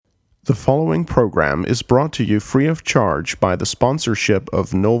The following program is brought to you free of charge by the sponsorship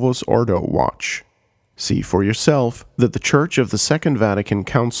of Novus Ordo Watch. See for yourself that the Church of the Second Vatican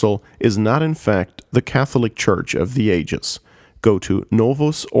Council is not in fact the Catholic Church of the ages. Go to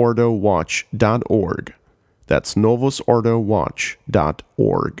novusordowatch.org. That's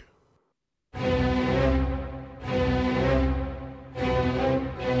novusordowatch.org.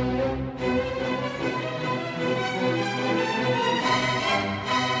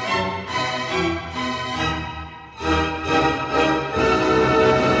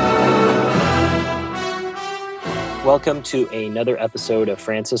 Welcome to another episode of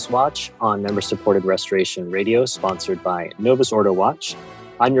Francis Watch on member-supported Restoration Radio, sponsored by Novus Ordo Watch.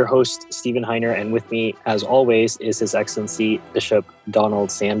 I'm your host, Stephen Heiner, and with me, as always, is His Excellency Bishop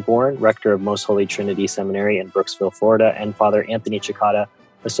Donald Sanborn, Rector of Most Holy Trinity Seminary in Brooksville, Florida, and Father Anthony Cicada,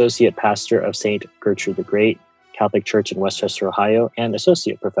 Associate Pastor of St. Gertrude the Great Catholic Church in Westchester, Ohio, and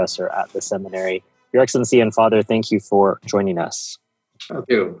Associate Professor at the seminary. Your Excellency and Father, thank you for joining us. Thank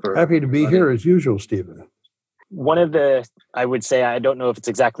you. Happy to be here as usual, Stephen. One of the, I would say, I don't know if it's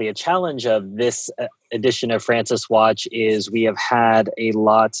exactly a challenge of this edition of Francis Watch is we have had a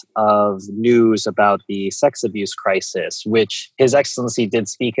lot of news about the sex abuse crisis, which His Excellency did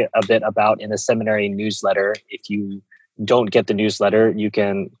speak a bit about in the seminary newsletter. If you don't get the newsletter, you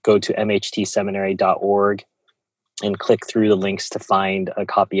can go to mhtseminary.org and click through the links to find a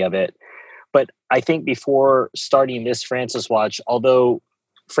copy of it. But I think before starting this Francis Watch, although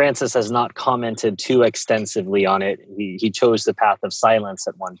Francis has not commented too extensively on it, he chose the path of silence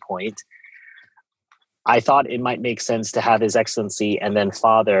at one point. I thought it might make sense to have His Excellency and then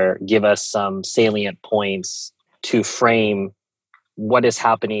Father give us some salient points to frame what is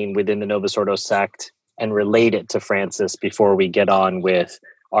happening within the Novus Ordo sect and relate it to Francis before we get on with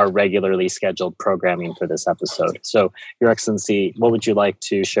our regularly scheduled programming for this episode. So, Your Excellency, what would you like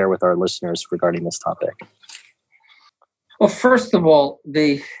to share with our listeners regarding this topic? Well, first of all,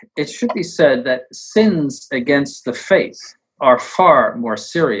 it should be said that sins against the faith are far more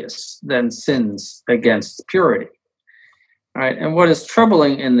serious than sins against purity. All right? And what is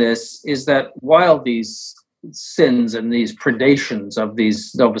troubling in this is that while these sins and these predations of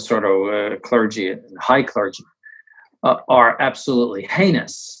these Novus Ordo clergy and high clergy are absolutely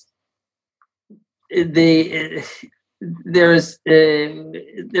heinous, there is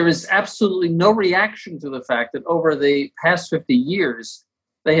absolutely no reaction to the fact that over the past 50 years,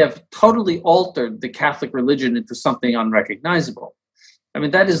 they have totally altered the Catholic religion into something unrecognizable. I mean,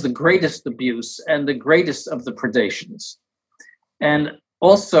 that is the greatest abuse and the greatest of the predations. And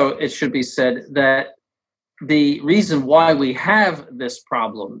also, it should be said that the reason why we have this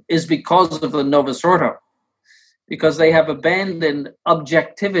problem is because of the Novus Ordo, because they have abandoned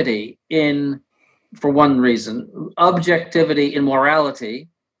objectivity for one reason, objectivity in morality.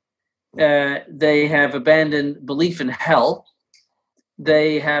 They have abandoned belief in hell.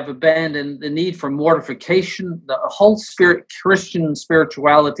 They have abandoned the need for mortification, the whole Christian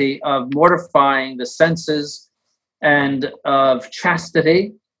spirituality of mortifying the senses and of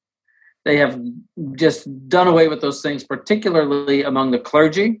chastity. They have just done away with those things, particularly among the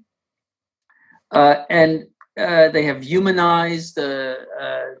clergy. And they have humanized the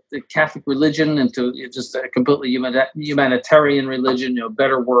Catholic religion into just a completely humanitarian religion,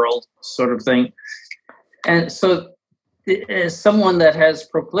 better world sort of thing. And so as someone that has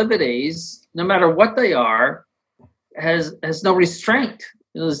proclivities, no matter what they are, has no restraint.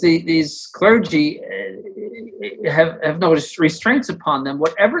 These clergy have no restraints upon them,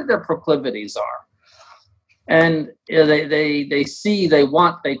 whatever their proclivities are. And they see, they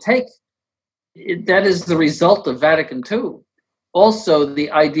want, they take. That is the result of Vatican II. Also,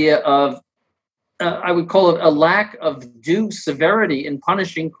 the idea of, I would call it a lack of due severity in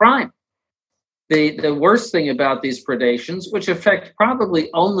punishing crime. The worst thing about these predations, which affect probably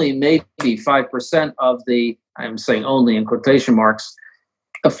only maybe 5% of I'm saying only in quotation marks,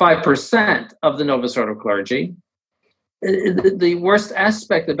 5% of the Novus Ordo clergy, the worst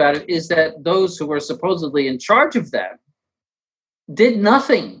aspect about it is that those who were supposedly in charge of them did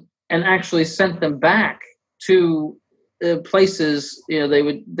nothing and actually sent them back to places. They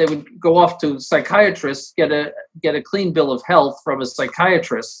would go off to psychiatrists, get a clean bill of health from a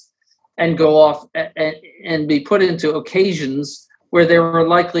psychiatrist, and go off and be put into occasions where they were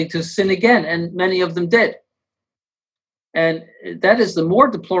likely to sin again, and many of them did. And that is the more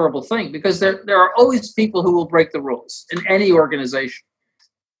deplorable thing, because there are always people who will break the rules in any organization.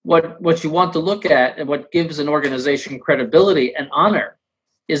 What you want to look at and what gives an organization credibility and honor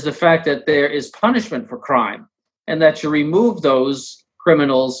is the fact that there is punishment for crime, and that you remove those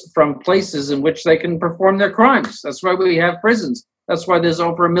criminals from places in which they can perform their crimes. That's why we have prisons. That's why there's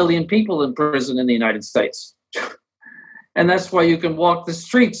over 1 million people in prison in the United States. And that's why you can walk the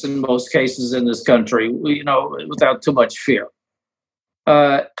streets in most cases in this country, without too much fear.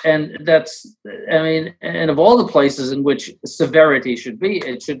 And of all the places in which severity should be,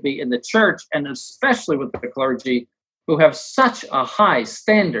 it should be in the church, and especially with the clergy, who have such a high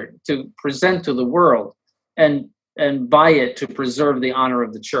standard to present to the world and by it to preserve the honor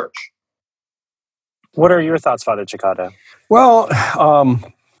of the church. What are your thoughts, Father Cicada? Well,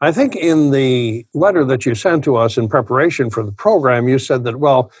 I think in the letter that you sent to us in preparation for the program, you said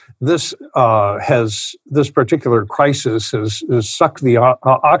that, this particular crisis has sucked the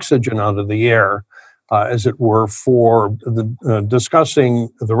oxygen out of the air, as it were, for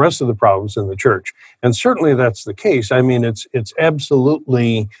discussing the rest of the problems in the church. And certainly that's the case. I mean, it's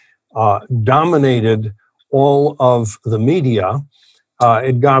absolutely dominated all of the media.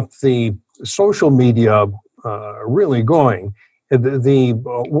 It got the social media really going. The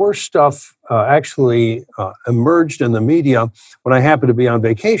worst stuff actually emerged in the media when I happened to be on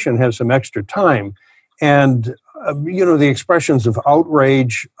vacation, had some extra time. And, the expressions of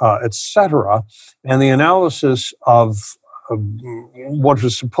outrage, etc., and the analysis of what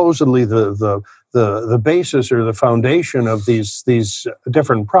was supposedly the basis or the foundation of these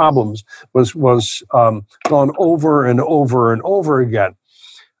different problems was gone over and over and over again.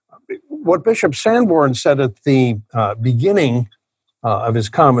 What Bishop Sanborn said at the beginning of his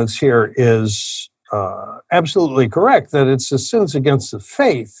comments here is absolutely correct, that it's the sins against the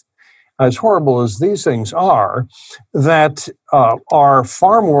faith, as horrible as these things are, that are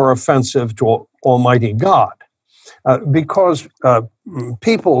far more offensive to Almighty God. Because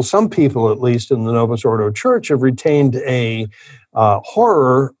some people at least in the Novus Ordo Church have retained a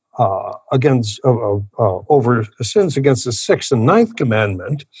horror over sins against the sixth and ninth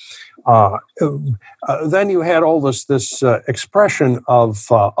commandment. Then you had all this expression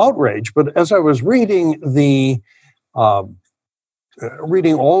of outrage. But as I was reading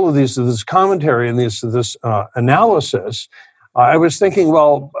reading all of this commentary and this analysis, I was thinking,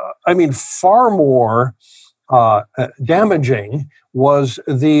 far more damaging was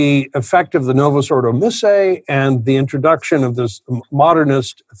the effect of the Novus Ordo Missae and the introduction of this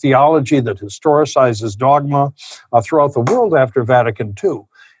modernist theology that historicizes dogma throughout the world after Vatican II.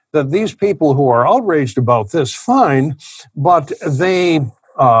 That these people who are outraged about this, fine, but they're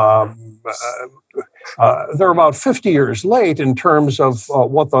about 50 years late in terms of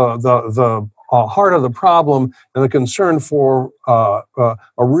what the heart of the problem and the concern for a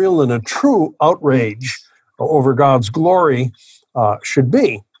real and a true outrage over God's glory should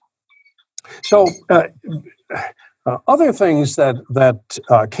be. So other things that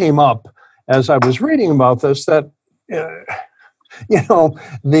came up as I was reading about this, that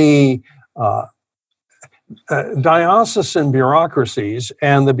the diocesan bureaucracies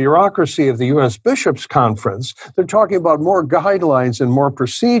and the bureaucracy of the U.S. Bishops' Conference, they're talking about more guidelines and more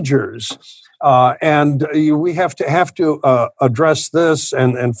procedures, and we have to address this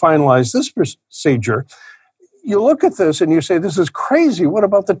and finalize this procedure. You look at this and you say, this is crazy. What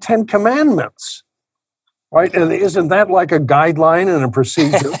about the 10 Commandments? Right? And isn't that like a guideline and a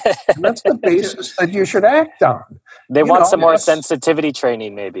procedure? And that's the basis that you should act on. They want some more sensitivity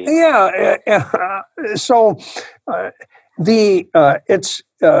training, maybe. Yeah. So it's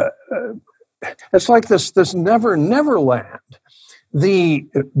like this never land. The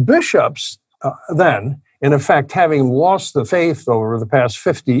bishops then, in effect, having lost the faith over the past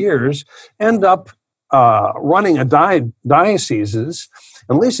 50 years, end up running a dioceses,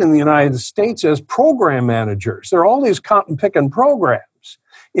 at least in the United States, as program managers. There are all these cotton-picking programs.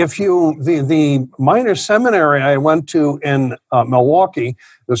 If the minor seminary I went to in Milwaukee,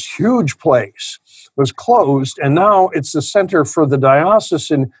 this huge place, was closed, and now it's the center for the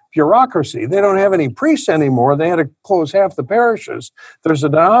diocesan bureaucracy. They don't have any priests anymore. They had to close half the parishes. There's a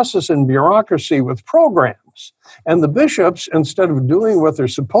diocesan bureaucracy with programs. And the bishops, instead of doing what they're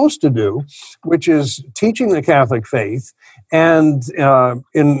supposed to do, which is teaching the Catholic faith and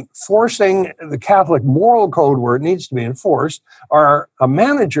enforcing the Catholic moral code where it needs to be enforced, are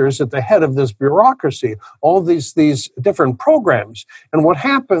managers at the head of this bureaucracy, all these different programs. And what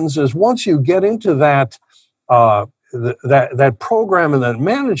happens is once you get into that program and that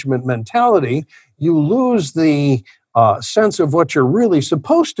management mentality, you lose the sense of what you're really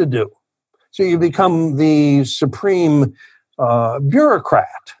supposed to do. So you become the supreme bureaucrat,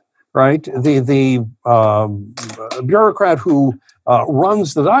 right? The bureaucrat who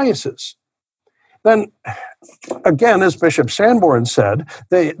runs the diocese. Then, again, as Bishop Sanborn said,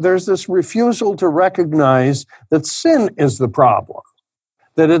 there's this refusal to recognize that sin is the problem,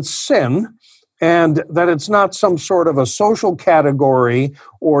 that it's sin, and that it's not some sort of a social category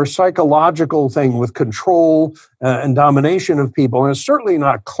or psychological thing with control and domination of people, and it's certainly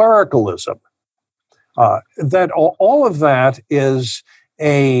not clericalism. That all of that is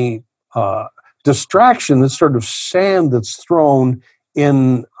a distraction, that's sort of sand that's thrown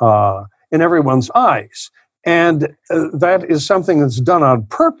in everyone's eyes. And that is something that's done on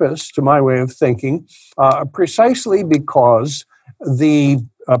purpose, to my way of thinking, precisely because the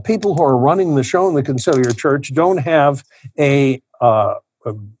people who are running the show in the conciliar church don't have a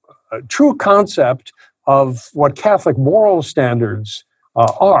true concept of what Catholic moral standards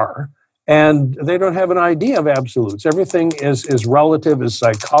are, and they don't have an idea of absolutes. Everything is relative, is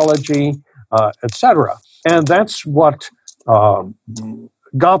psychology, etc. And that's what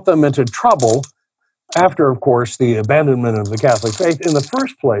got them into trouble after, of course, the abandonment of the Catholic faith in the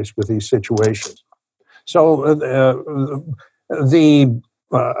first place with these situations. So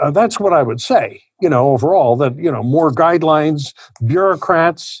that's what I would say, overall, that, more guidelines,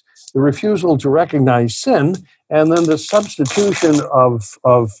 bureaucrats, the refusal to recognize sin, and then the substitution of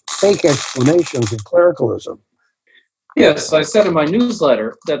fake explanations of clericalism. Yes, I said in my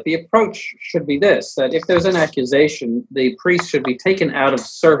newsletter that the approach should be this, that if there's an accusation, the priest should be taken out of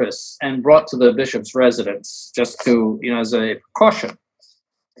service and brought to the bishop's residence just to, as a precaution.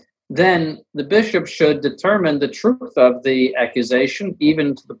 Then the bishop should determine the truth of the accusation,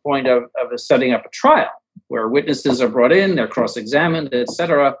 even to the point of setting up a trial where witnesses are brought in, they're cross-examined,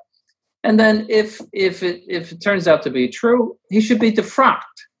 etc. And then if it turns out to be true, he should be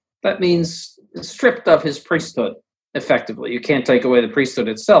defrocked. That means stripped of his priesthood. Effectively, you can't take away the priesthood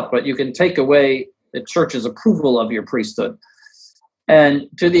itself, but you can take away the church's approval of your priesthood. And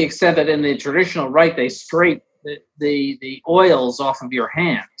to the extent that in the traditional rite they scrape the oils off of your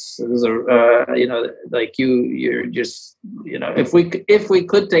hands, so there's like you're just, if we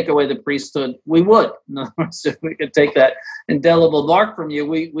could take away the priesthood, we would. So if we could take that indelible mark from you,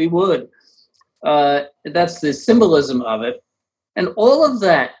 we would. That's the symbolism of it, and all of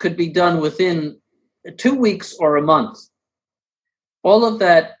that could be done within 2 weeks or a month. All of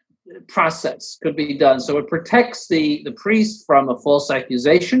that process could be done. So it protects the priest from a false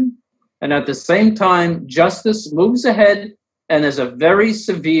accusation. And at the same time, justice moves ahead and there's a very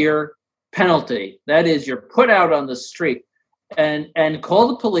severe penalty. That is, you're put out on the street and call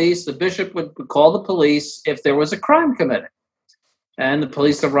the police. The bishop would call the police if there was a crime committed. And the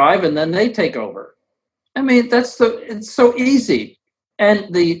police arrive and then they take over. I mean, it's so easy.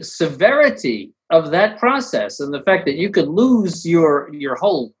 And the severity of that process and the fact that you could lose your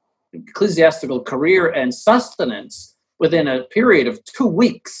whole ecclesiastical career and sustenance within a period of 2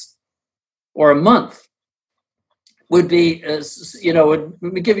 weeks or a month would be,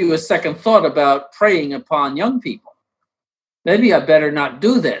 would give you a second thought about preying upon young people. Maybe I better not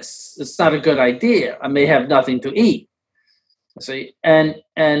do this. It's not a good idea. I may have nothing to eat. See, and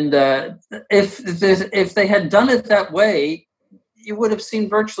if they had done it that way, you would have seen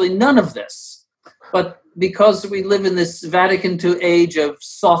virtually none of this. But because we live in this Vatican II age of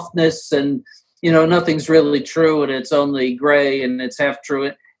softness and, nothing's really true and it's only gray and it's half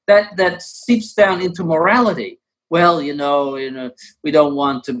true, that seeps down into morality. Well, we don't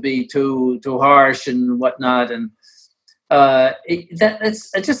want to be too harsh and whatnot. And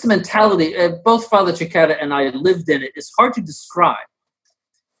it's just a mentality. Both Father Cicada and I lived in it. It's hard to describe.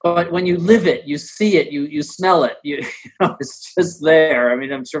 But when you live it, you see it, you smell it. It's just there. I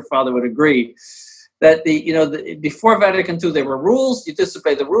mean, I'm sure Father would agree that before Vatican II there were rules. You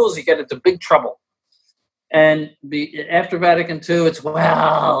disobey the rules, you get into big trouble. And after Vatican II, it's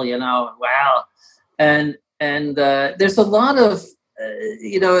and there's a lot of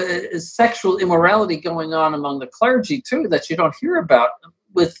sexual immorality going on among the clergy too that you don't hear about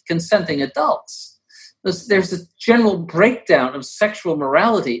with consenting adults. There's a general breakdown of sexual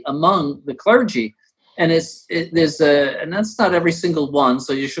morality among the clergy, and and that's not every single one,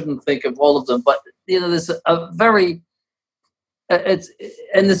 so you shouldn't think of all of them. But there's a very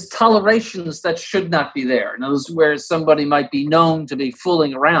and there's tolerations that should not be there. In other words, where somebody might be known to be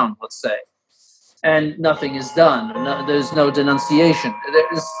fooling around, let's say, and nothing is done. There's no denunciation.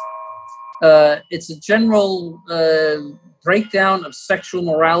 It's a general breakdown of sexual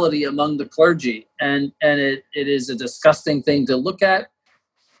morality among the clergy, and it is a disgusting thing to look at,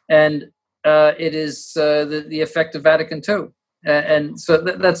 and it is the effect of Vatican II, and so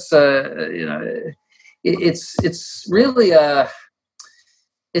that's it's really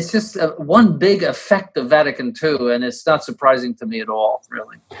it's just one big effect of Vatican II, and it's not surprising to me at all,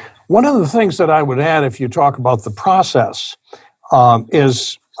 really. One of the things that I would add, if you talk about the process,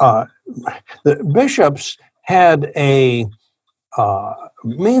 is the bishops had a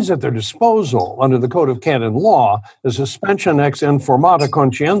means at their disposal under the Code of Canon Law is suspension ex informata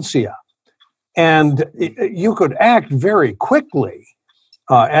conscientia. And you could act very quickly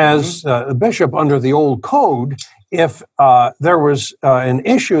as a bishop under the old code if there was an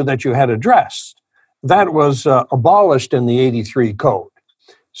issue that you had addressed. That was abolished in the 83 code.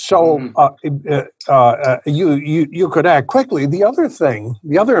 So you could act quickly. The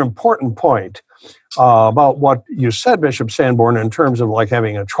other important point about what you said, Bishop Sanborn, in terms of like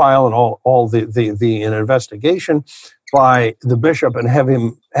having a trial and all an investigation by the bishop and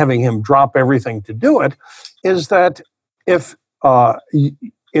having him drop everything to do it, is that if the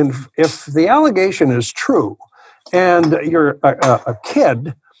allegation is true and you're a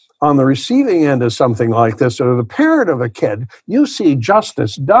kid on the receiving end of something like this, or the parent of a kid, you see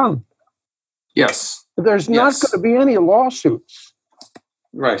justice done. Yes. There's not going to be any lawsuits.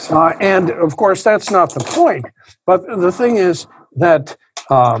 Right. And of course, that's not the point. But the thing is that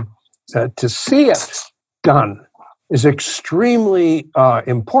to see it done is extremely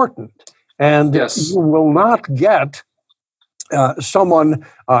important. And you will not get a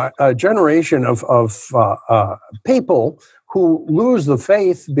generation of people who lose the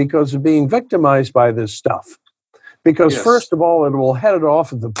faith because of being victimized by this stuff. Because first of all, it will head it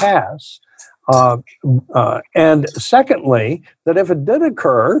off at the pass. And secondly, that if it did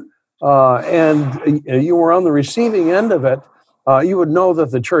occur and you were on the receiving end of it, you would know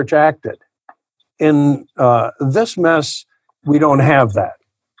that the church acted. In this mess, we don't have that.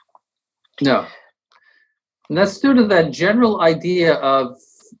 No. And that's due to that general idea of,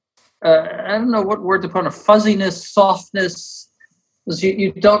 I don't know what word to put on, fuzziness, softness.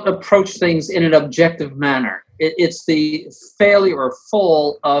 You don't approach things in an objective manner. It's the failure or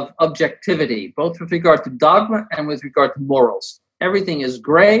fall of objectivity, both with regard to dogma and with regard to morals. Everything is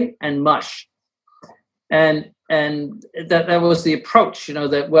gray and mush. And that was the approach,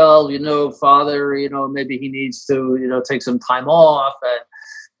 that, Father, maybe he needs to, take some time off.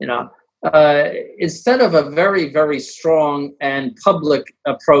 And, instead of a very, very strong and public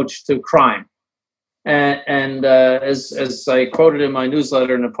approach to crime. And as I quoted in my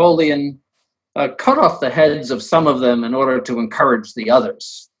newsletter, Napoleon cut off the heads of some of them in order to encourage the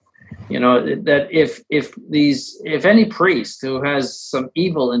others. That if any priest who has some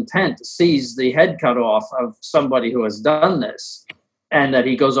evil intent sees the head cut off of somebody who has done this, and that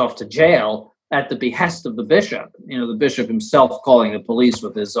he goes off to jail at the behest of the bishop, the bishop himself calling the police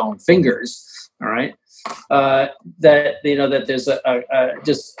with his own fingers, all right, that there's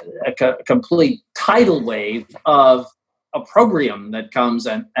a complete tidal wave of opprobrium that comes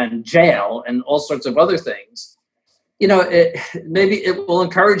and jail and all sorts of other things. Maybe it will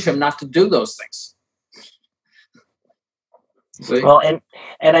encourage him not to do those things. See? Well,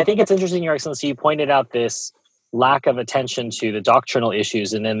 and I think it's interesting, Your Excellency, you pointed out this lack of attention to the doctrinal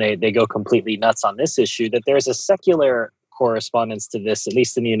issues, and then they go completely nuts on this issue, that there's a secular correspondence to this, at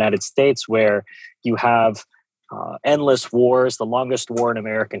least in the United States, where you have endless wars. The longest war in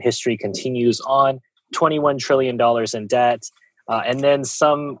American history continues on, $21 trillion in debt. And then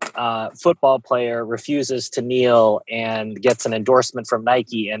some football player refuses to kneel and gets an endorsement from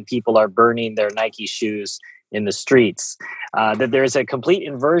Nike, and people are burning their Nike shoes in the streets. That there's a complete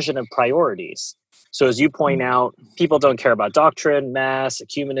inversion of priorities. So as you point out, people don't care about doctrine, mass,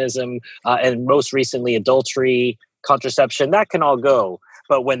 ecumenism, and most recently adultery, contraception. That can all go.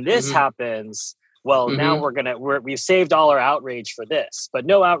 But when this happens, now we've saved all our outrage for this, but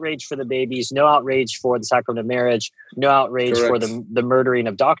no outrage for the babies, no outrage for the sacrament of marriage, no outrage for the murdering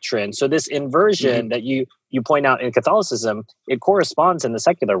of doctrine. So this inversion that you point out in Catholicism, it corresponds in the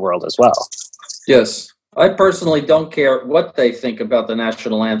secular world as well. Yes. I personally don't care what they think about the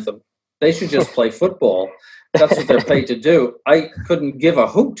national anthem. They should just play football. That's what they're paid to do. I couldn't give a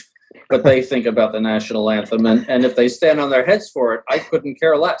hoot what they think about the national anthem. And if they stand on their heads for it, I couldn't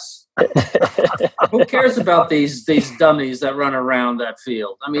care less. Who cares about these dummies that run around that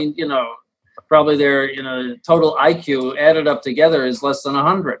field? I mean, probably their total IQ added up together is less than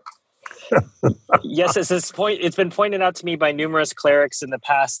 100. Yes, it's been pointed out to me by numerous clerics in the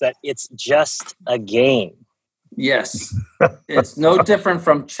past that it's just a game. Yes. It's no different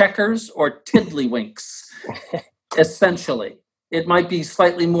from checkers or tiddlywinks, essentially. It might be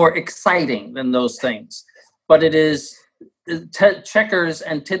slightly more exciting than those things, but it is checkers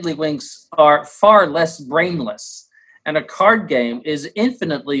and tiddlywinks are far less brainless, and a card game is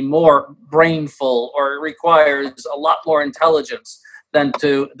infinitely more brainful, or requires a lot more intelligence than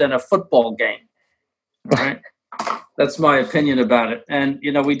a football game. All right, that's my opinion about it. And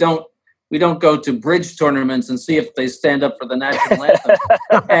we don't We don't go to bridge tournaments and see if they stand up for the national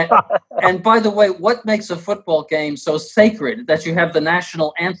anthem. And by the way, what makes a football game so sacred that you have the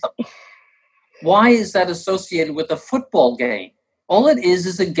national anthem? Why is that associated with a football game? All it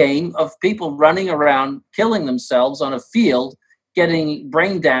is a game of people running around, killing themselves on a field, getting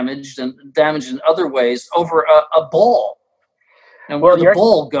brain damaged and damaged in other ways over a ball. And where the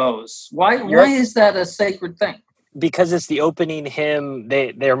ball goes. Why is that a sacred thing? Because it's the opening hymn.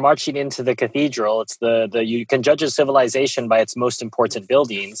 They're marching into the cathedral. It's the you can judge a civilization by its most important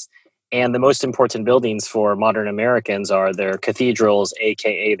buildings, and the most important buildings for modern Americans are their cathedrals,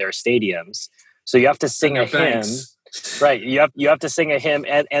 aka their stadiums. So you have to sing a hymn, right? You have to sing a hymn,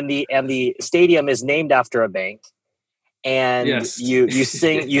 and the stadium is named after a bank. And you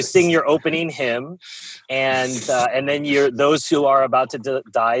sing your opening hymn, and then those who are about to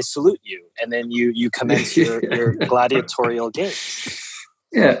die salute you, and then you commence your gladiatorial games.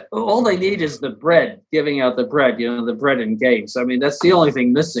 Yeah, all they need is the bread, giving out the bread, the bread in games. I mean, that's the only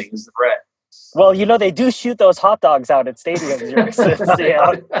thing missing is the bread. Well, they do shoot those hot dogs out at stadiums, Your Excellency.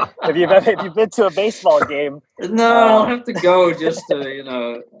 If you've been to a baseball game. No, I'll have to go just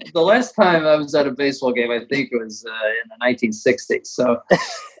to, the last time I was at a baseball game, I think it was in the 1960s. So,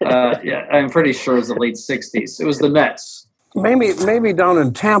 I'm pretty sure it was the late 60s. It was the Mets. Maybe down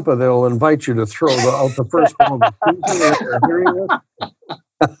in Tampa, they'll invite you to throw out the first ball of the season. They're hearing this.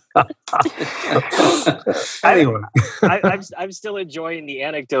 Anyway, I'm still enjoying the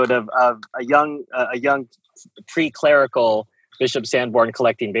anecdote of a young pre-clerical Bishop Sanborn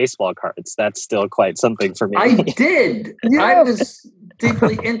collecting baseball cards. That's still quite something for me. I did. Yes. I was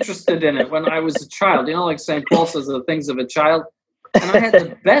deeply interested in it when I was a child. Like St. Paul says, the things of a child. And I had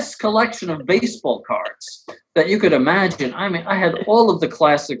the best collection of baseball cards that you could imagine. I mean, I had all of the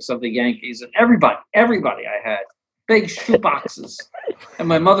classics of the Yankees and everybody I had. Big shoe boxes, and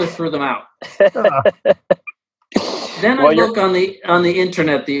my mother threw them out. Then I look on the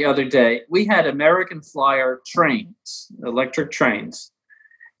internet the other day. We had American Flyer trains, electric trains.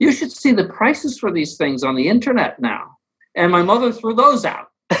 You should see the prices for these things on the internet now. And my mother threw those out.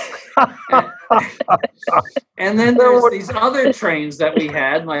 And then there's these other trains that we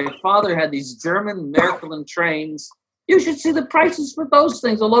had. My father had these German Märklin trains. You should see the prices for those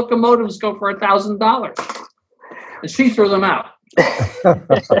things. The locomotives go for $1,000. And she threw them out.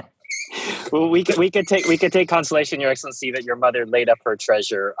 Well, we could take consolation, Your Excellency, that your mother laid up her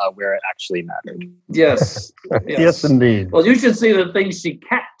treasure where it actually mattered. Yes. Yes, indeed. Well, you should see the things she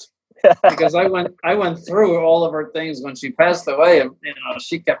kept, because I went through all of her things when she passed away, and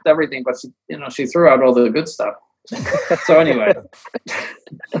she kept everything, but she threw out all the good stuff. So anyway.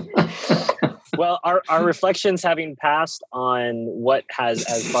 Well, our reflections having passed on what has,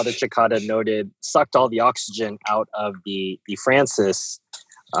 as Father Cicada noted, sucked all the oxygen out of the Francis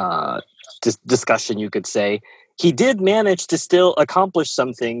discussion, you could say, he did manage to still accomplish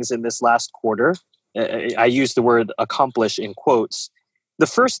some things in this last quarter. I use the word accomplish in quotes. The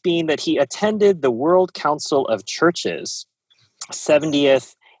first being that he attended the World Council of Churches,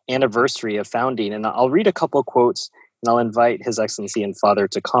 70th anniversary of founding. And I'll read a couple quotes, and I'll invite His Excellency and Father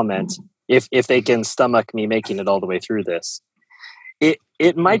to comment if they can stomach me making it all the way through this.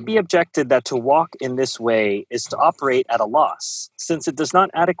 It might be objected that to walk in this way is to operate at a loss, since it does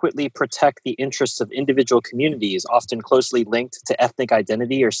not adequately protect the interests of individual communities often closely linked to ethnic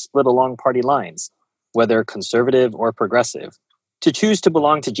identity or split along party lines, whether conservative or progressive. To choose to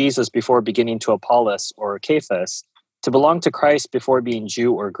belong to Jesus before beginning to Apollos or Cephas, to belong to Christ before being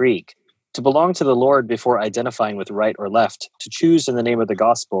Jew or Greek, to belong to the Lord before identifying with right or left, to choose in the name of the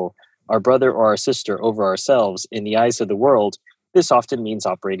gospel our brother or our sister over ourselves in the eyes of the world, this often means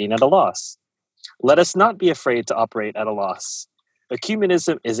operating at a loss. Let us not be afraid to operate at a loss.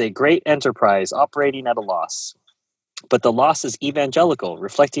 Ecumenism is a great enterprise operating at a loss. But the loss is evangelical,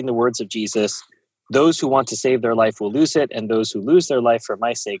 reflecting the words of Jesus, those who want to save their life will lose it, and those who lose their life for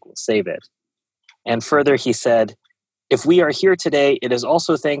my sake will save it. And further, he said, if we are here today, it is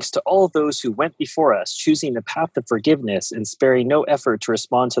also thanks to all those who went before us, choosing the path of forgiveness and sparing no effort to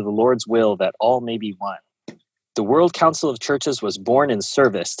respond to the Lord's will that all may be one. The World Council of Churches was born in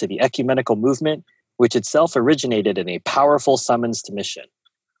service to the ecumenical movement, which itself originated in a powerful summons to mission.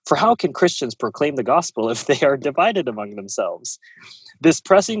 For how can Christians proclaim the gospel if they are divided among themselves? This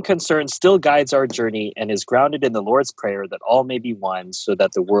pressing concern still guides our journey and is grounded in the Lord's Prayer that all may be one so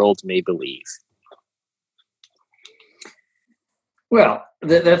that the world may believe. Well,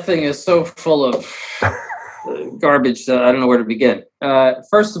 that thing is so full of garbage that I don't know where to begin.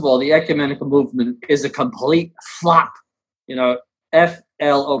 First of all, the ecumenical movement is a complete flop.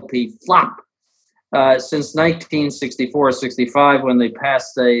 FLOP, flop. since 1964-65, when they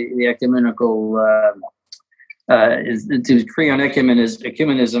passed the ecumenical decree on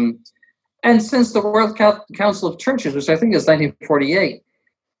ecumenism, and since the World Council of Churches, which I think is 1948,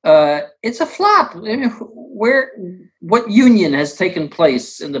 it's a flop. I mean, what union has taken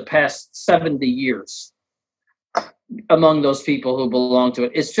place in the past 70 years among those people who belong to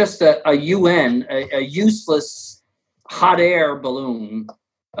it? It's just a UN, a useless hot air balloon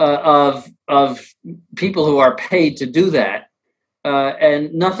of people who are paid to do that,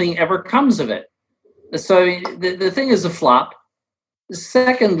 and nothing ever comes of it. So the thing is a flop.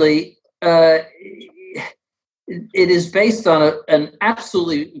 Secondly, it is based on an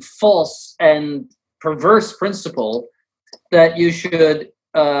absolutely false and perverse principle that you should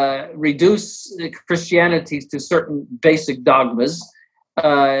reduce Christianity to certain basic dogmas,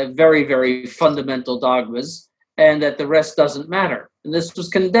 very, very fundamental dogmas, and that the rest doesn't matter. And this was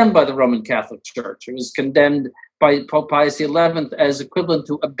condemned by the Roman Catholic Church. It was condemned by Pope Pius XI as equivalent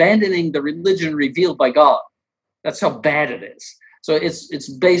to abandoning the religion revealed by God. That's how bad it is. So it's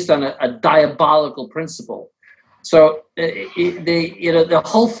based on a diabolical principle. So the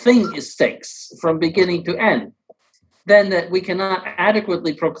whole thing stinks from beginning to end. Then that we cannot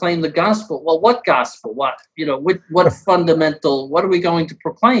adequately proclaim the gospel. Well, what gospel? What fundamental? What are we going to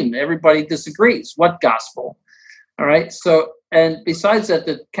proclaim? Everybody disagrees. What gospel? All right. So, and besides that,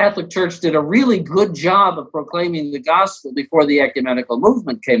 the Catholic Church did a really good job of proclaiming the gospel before the ecumenical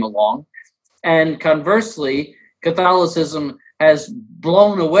movement came along, and conversely, Catholicism has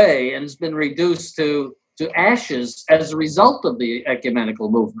blown away and has been reduced to ashes as a result of the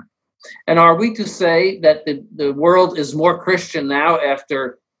ecumenical movement. And are we to say that the world is more Christian now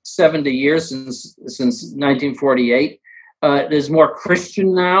after 70 years since 1948? There's more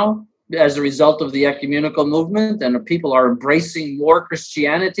Christian now as a result of the ecumenical movement, and people are embracing more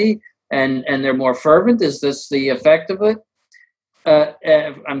Christianity and they're more fervent? Is this the effect of it?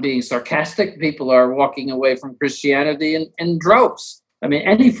 I'm being sarcastic. People are walking away from Christianity in droves. I mean,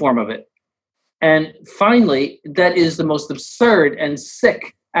 any form of it. And finally, that is the most absurd and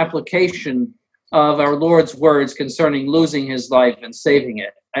sick application of our Lord's words concerning losing his life and saving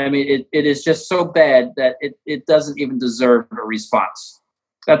it. I mean, it is just so bad that it doesn't even deserve a response.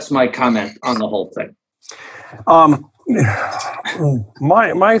 That's my comment on the whole thing.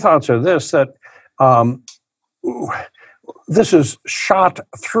 My thoughts are this, that this is shot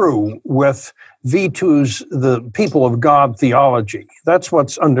through with V2's the people of God theology. That's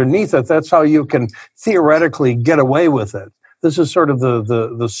what's underneath it. That's how you can theoretically get away with it. This is sort of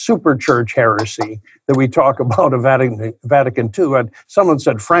the super church heresy that we talk about of Vatican II. And someone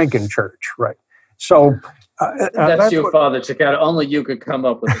said Frankenchurch, right? So that's you, Father Cicada. Only you could come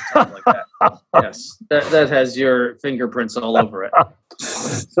up with a term like that. Yes, that has your fingerprints all over it.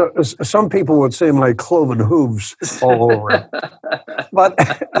 So some people would say my cloven hooves all over it. But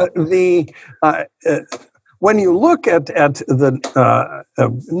when you look at the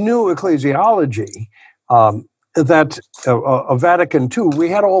new ecclesiology, that of Vatican II, we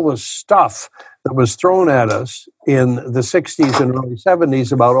had all this stuff that was thrown at us in the 60s and early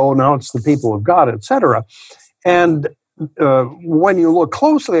 70s about, now it's the people of God, etc. And when you look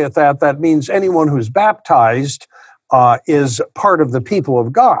closely at that, that means anyone who's baptized is part of the people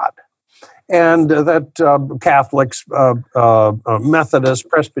of God. And that Catholics, Methodists,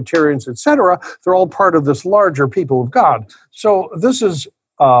 Presbyterians, etc., they're all part of this larger people of God. So this is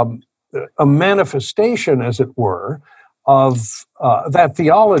a manifestation, as it were, of that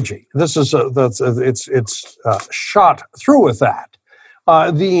theology. This is it's shot through with that.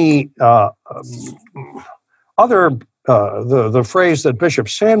 The phrase that Bishop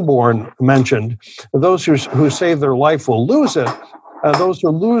Sanborn mentioned: "Those who save their life will lose it. Those who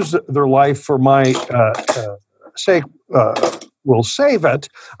lose their life for my sake will save it."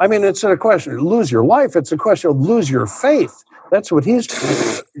 I mean, it's not a question of lose your life; it's a question of lose your faith. That's what he's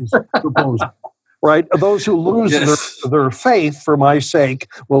proposing, right? Those who lose their faith for my sake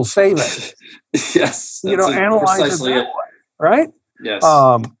will save it. Yes, analyze it that way, right? Yes.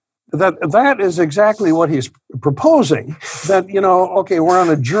 That is exactly what he's proposing. That okay, we're on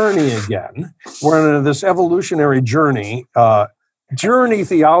a journey again. We're on this evolutionary journey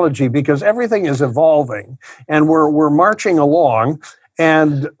theology, because everything is evolving, and we're marching along,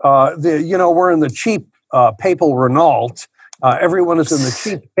 and we're in the cheap papal Renault. Everyone is in the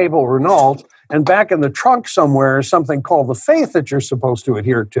cheap papal Renault, and back in the trunk somewhere is something called the faith that you're supposed to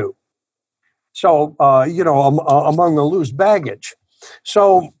adhere to. So, among the loose baggage.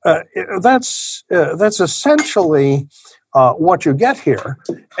 So that's essentially what you get here.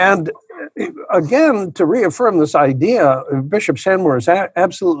 And again, to reaffirm this idea, Bishop Sandmore is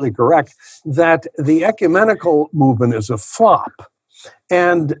absolutely correct that the ecumenical movement is a flop.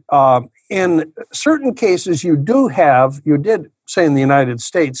 And in certain cases, you did, say in the United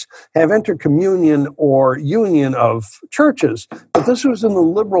States, have intercommunion or union of churches. But this was in the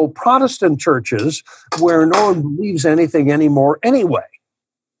liberal Protestant churches where no one believes anything anymore anyway.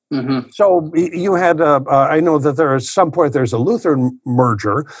 Mm-hmm. So you had, I know that there is some point there's a Lutheran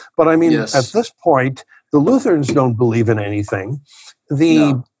merger, but I mean, yes. At this point, the Lutherans don't believe in anything.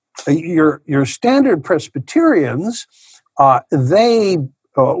 Your standard Presbyterians, they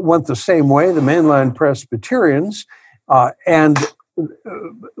went the same way, the mainline Presbyterians, and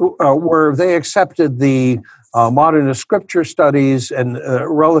where they accepted the modernist scripture studies and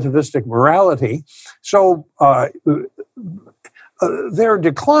relativistic morality. So they're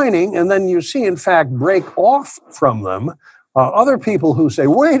declining, and then you see, in fact, break off from them other people who say,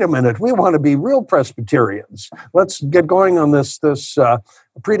 wait a minute, we want to be real Presbyterians. Let's get going on this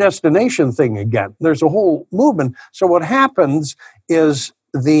predestination thing again. There's a whole movement. So what happens is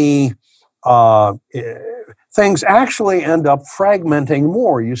the things actually end up fragmenting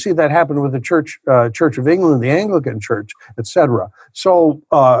more. You see that happen with the Church of England, the Anglican Church, etc. So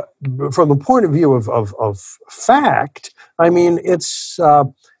from the point of view of fact, I mean, it's a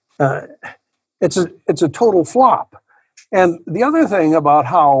total flop. And the other thing about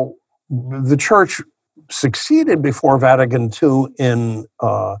how the Church succeeded before Vatican II in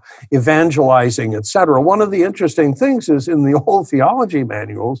evangelizing, etc. One of the interesting things is in the old theology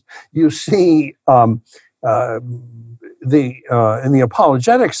manuals, you see in the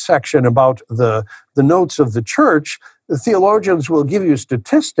apologetics section about the notes of the Church, the theologians will give you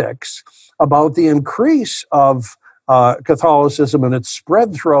statistics about the increase of Catholicism and its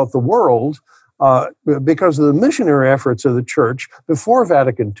spread throughout the world because of the missionary efforts of the Church before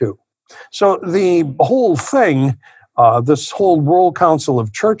Vatican II. So the whole thing, this whole World Council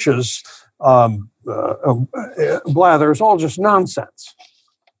of Churches blather is all just nonsense.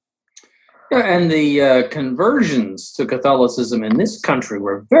 Yeah, and the conversions to Catholicism in this country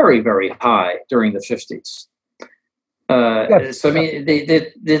were very, very high during the 50s. So, I mean,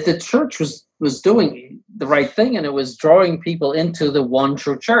 the Church was doing the right thing, and it was drawing people into the one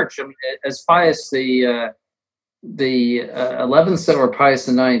true Church. I mean, as Pius the 11th or Pius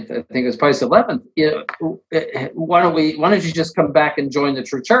the 9th, I think it was Pius 11th. Why don't you just come back and join the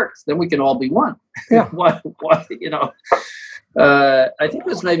true Church? Then we can all be one. Yeah. What I think it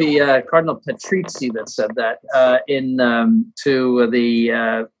was maybe Cardinal Patrizzi that said that to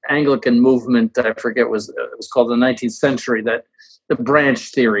the Anglican movement. I forget it was called the 19th century. That the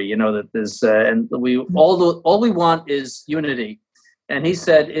branch theory, that there's and we all we want is unity. And he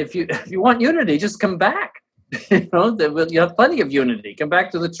said, if you want unity, just come back. You have plenty of unity. Come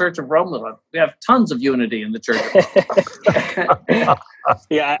back to the Church of Rome. We have tons of unity in the Church of Rome.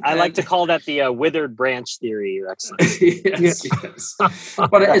 Yeah, I like to call that the withered branch theory, Your Excellency. Yes.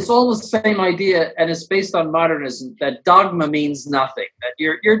 But it's all the same idea, and it's based on modernism, that dogma means nothing, that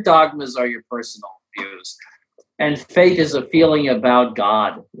your dogmas are your personal views. And faith is a feeling about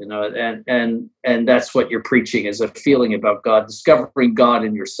God, and that's what you're preaching, is a feeling about God, discovering God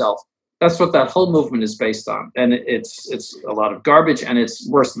in yourself. That's what that whole movement is based on, and it's a lot of garbage, and it's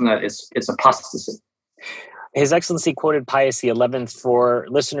worse than that. It's apostasy. His Excellency quoted Pius XI. For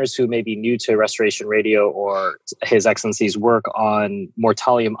listeners who may be new to Restoration Radio or His Excellency's work on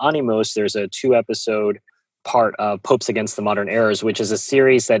Mortalium Animos, there's a 2-episode part of Popes Against the Modern Errors, which is a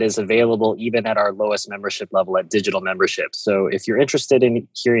series that is available even at our lowest membership level at digital membership. So if you're interested in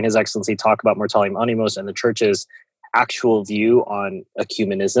hearing His Excellency talk about Mortalium Animos and the Church's actual view on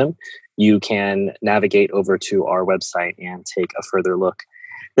ecumenism, you can navigate over to our website and take a further look.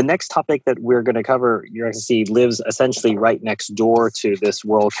 The next topic that we're going to cover, Your Excellency, lives essentially right next door to this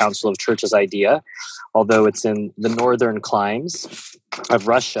World Council of Churches idea, although it's in the northern climes of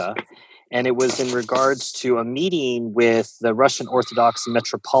Russia. And it was in regards to a meeting with the Russian Orthodox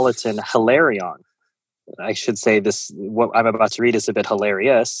Metropolitan Hilarion. I should say this, what I'm about to read is a bit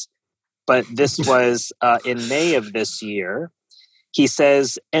hilarious, but this was in May of this year. He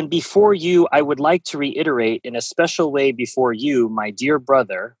says, "And before you, I would like to reiterate in a special way before you, my dear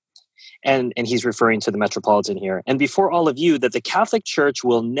brother," and he's referring to the Metropolitan here, "and before all of you, that the Catholic Church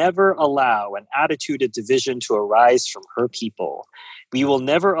will never allow an attitude of division to arise from her people. We will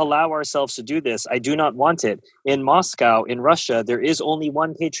never allow ourselves to do this. I do not want it. In Moscow, in Russia, there is only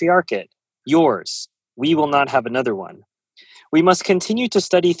one patriarchate, yours. We will not have another one. We must continue to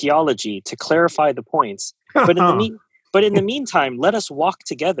study theology to clarify the points, but in the meantime, let us walk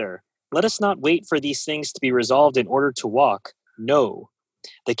together. Let us not wait for these things to be resolved in order to walk. No,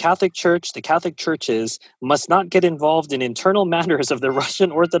 The Catholic Church, the Catholic churches must not get involved in internal matters of the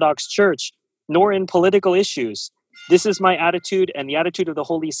Russian Orthodox Church, nor in political issues. This is my attitude and the attitude of the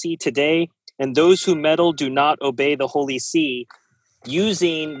Holy See today, and those who meddle do not obey the Holy See,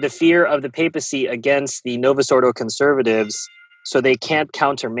 using the fear of the papacy against the Novus Ordo conservatives so they can't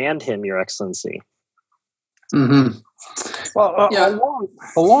countermand him, Your Excellency. Mm-hmm. Well,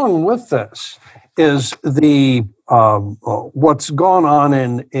 along with this is the what's gone on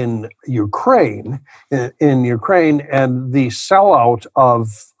in Ukraine, and the sellout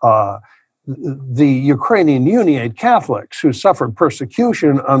of the Ukrainian Uniate Catholics who suffered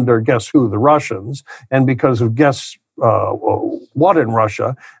persecution under guess who, the Russians, and because of guess what in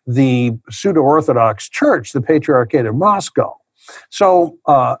Russia, the pseudo-Orthodox Church, the Patriarchate of Moscow. So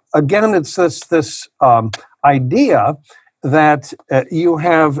again, it's this idea that you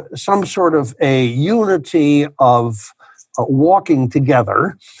have some sort of a unity of walking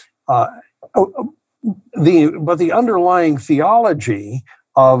together, but the underlying theology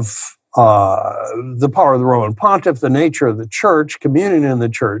of the power of the Roman Pontiff, the nature of the Church, communion in the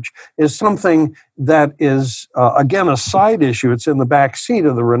Church, is something that is, again, a side issue. It's in the back seat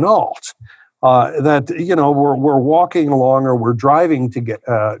of the Renault. That we're walking along or we're driving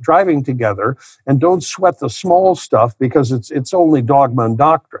together, and don't sweat the small stuff because it's only dogma and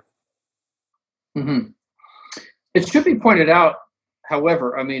doctrine. Mm-hmm. It should be pointed out,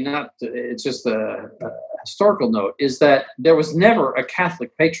 however, it's just a historical note, is that there was never a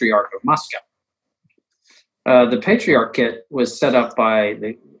Catholic Patriarch of Moscow. The Patriarchate was set up by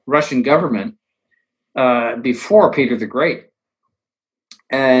the Russian government before Peter the Great,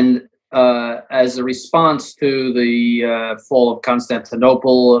 and as a response to the fall of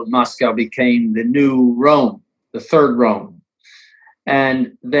Constantinople, Moscow became the new Rome, the third Rome.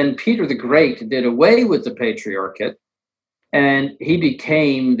 And then Peter the Great did away with the Patriarchate, and he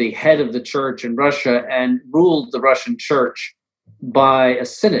became the head of the church in Russia and ruled the Russian church by a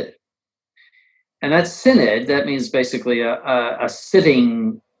synod. And that synod, that means basically a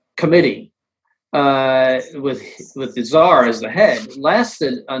sitting committee, with the Tsar as the head,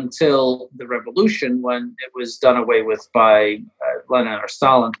 lasted until the revolution, when it was done away with by Lenin or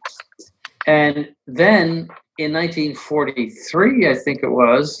Stalin. And then in 1943, I think it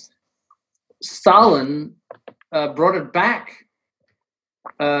was, Stalin brought it back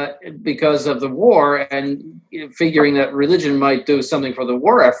because of the war, and figuring that religion might do something for the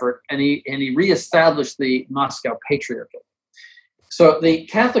war effort, and he reestablished the Moscow Patriarchate. So the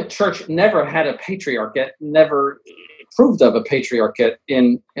Catholic Church never had a patriarchate, never approved of a patriarchate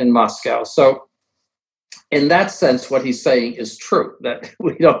in Moscow. So in that sense, what he's saying is true, that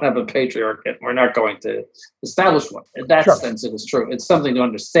we don't have a patriarchate. We're not going to establish one. In that sense, it is true. It's something to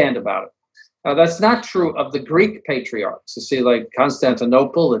understand about it. That's not true of the Greek patriarchs. You see, like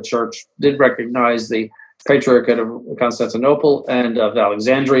Constantinople, the church did recognize the Patriarchate of Constantinople and of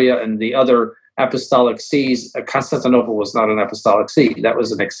Alexandria and the other apostolic sees. Constantinople was not an apostolic see; that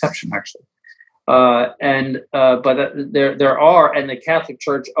was an exception, actually. But there are, and the Catholic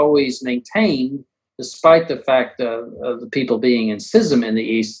Church always maintained, despite the fact of the people being in schism in the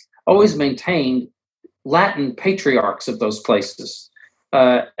East, always maintained Latin patriarchs of those places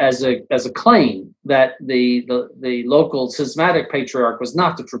as a claim that the local schismatic patriarch was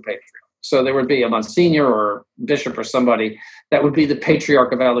not the true patriarch. So there would be a Monsignor or bishop or somebody that would be the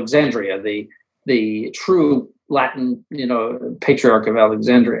Patriarch of Alexandria, the true Latin, Patriarch of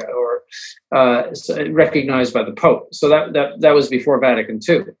Alexandria, or recognized by the Pope. So that was before Vatican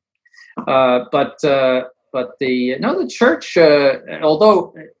II. But the Church,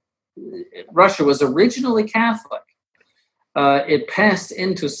 although Russia was originally Catholic, it passed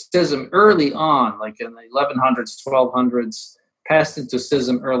into schism early on, like in the 1100s, 1200s, passed into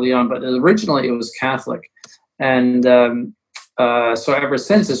schism early on, but originally it was Catholic. And so ever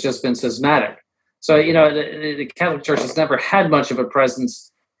since, it's just been schismatic. So, the Catholic Church has never had much of a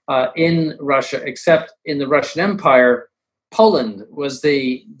presence in Russia, except in the Russian Empire. Poland was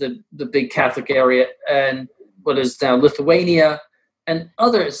the big Catholic area, and what is now Lithuania and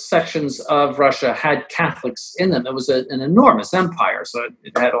other sections of Russia had Catholics in them. It was an enormous empire, so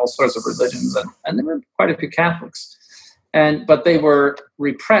it had all sorts of religions, and there were quite a few Catholics. But they were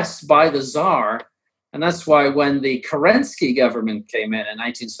repressed by the Tsar, and that's why when the Kerensky government came in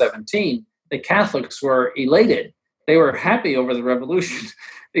 1917, the Catholics were elated. They were happy over the revolution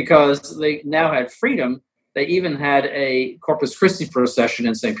because they now had freedom. They even had a Corpus Christi procession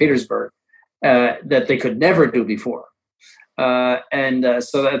in St. Petersburg that they could never do before. So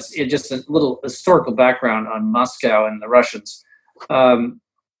that's just a little historical background on Moscow and the Russians. But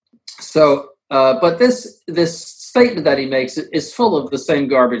this statement that he makes is full of the same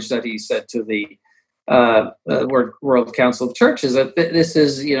garbage that he said to the World Council of Churches, that this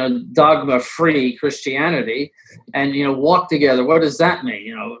is, dogma-free Christianity, and, walk together. What does that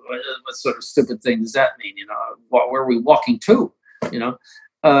mean? What sort of stupid thing does that mean? Where are we walking to? We're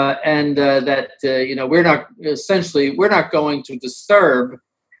not going to disturb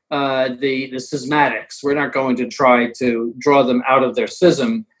the schismatics. We're not going to try to draw them out of their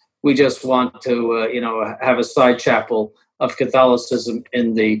schism. We just want to, have a side chapel of Catholicism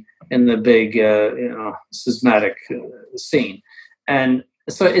in the big, schismatic scene. And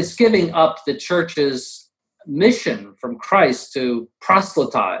so it's giving up the church's mission from Christ to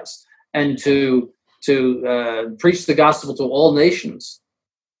proselytize and to preach the gospel to all nations,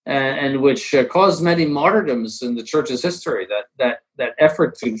 and which caused many martyrdoms in the church's history, that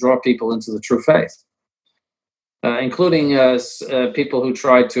effort to draw people into the true faith. Including people who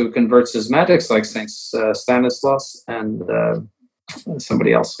tried to convert schismatics, like Saint Stanislaus and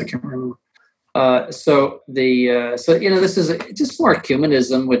somebody else, I can't remember. This is just more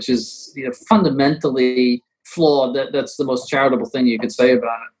ecumenism, which is fundamentally flawed. That's the most charitable thing you could say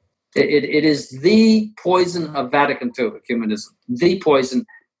about it. It is the poison of Vatican II, ecumenism. The poison.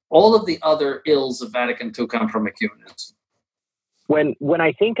 All of the other ills of Vatican II come from ecumenism. When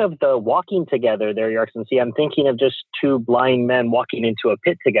I think of the walking together there, Your Excellency, I'm thinking of just two blind men walking into a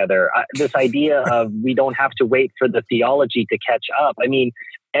pit together. This idea of we don't have to wait for the theology to catch up. I mean,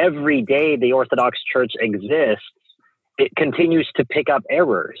 every day the Orthodox Church exists, it continues to pick up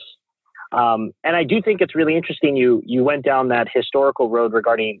errors. And I do think it's really interesting you went down that historical road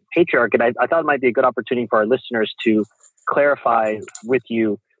regarding patriarch, and I thought it might be a good opportunity for our listeners to clarify with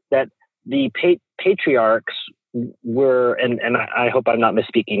you that the patriarchs were, and I hope I'm not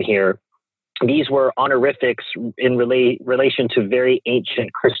misspeaking here, these were honorifics in relation to very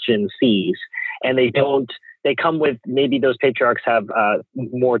ancient Christian sees, and they come with, maybe those patriarchs have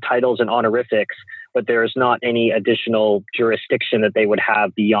more titles and honorifics, but there's not any additional jurisdiction that they would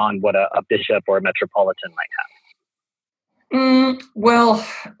have beyond what a bishop or a metropolitan might have.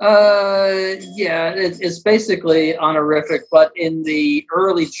 It's basically honorific, but in the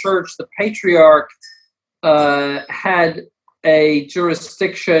early church, the patriarch had a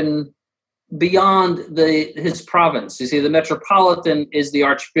jurisdiction beyond his province. You see, the metropolitan is the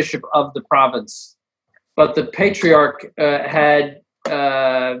archbishop of the province, but the patriarch had,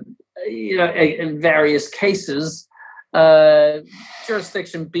 in various cases,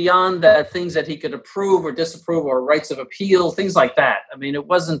 jurisdiction beyond that, things that he could approve or disapprove, or rights of appeal, things like that. I mean, it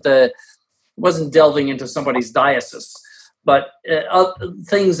wasn't delving into somebody's diocese, but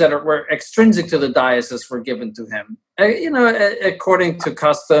things that were extrinsic to the diocese were given to him, according to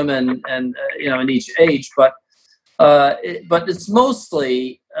custom and in each age. But it's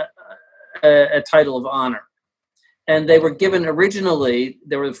mostly a title of honor. And they were given originally,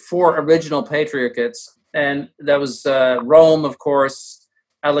 there were 4 original patriarchates, and that was Rome, of course,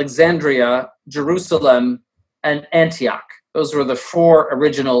 Alexandria, Jerusalem, and Antioch. Those were the 4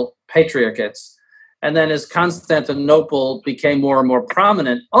 original patriarchates. And then as Constantinople became more and more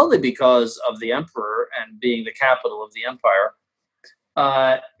prominent, only because of the emperor and being the capital of the empire,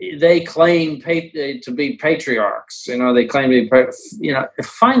 they claimed to be patriarchs. They claimed to be,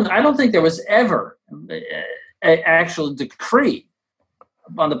 finally, I don't think there was ever an actual decree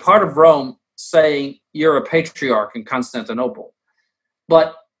on the part of Rome saying you're a patriarch in Constantinople.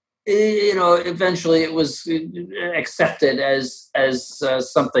 But eventually it was accepted as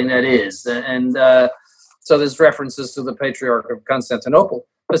something that is, and so there's references to the Patriarch of Constantinople.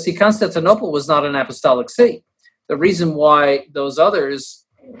 But see, Constantinople was not an apostolic see. The reason why those others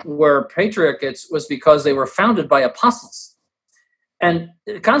were patriarchates was because they were founded by apostles, and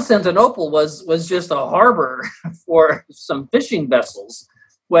Constantinople was just a harbor for some fishing vessels.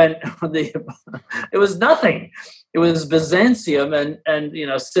 When it was nothing. It was Byzantium and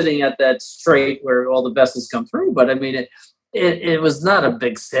sitting at that strait where all the vessels come through. But I mean, it was not a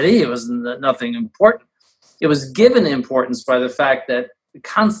big city. It was nothing important. It was given importance by the fact that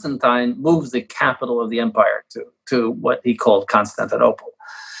Constantine moved the capital of the empire to what he called Constantinople.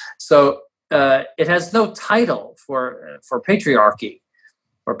 So it has no title for patriarchy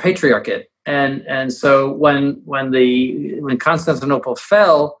or patriarchate. And so when Constantinople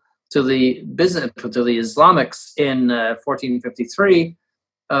fell to the Islamics in 1453,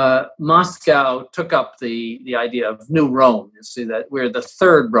 Moscow took up the idea of New Rome. You see that we're the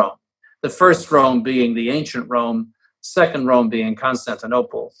third Rome, the first Rome being the ancient Rome, second Rome being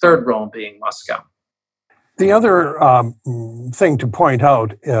Constantinople, third Rome being Moscow. The other thing to point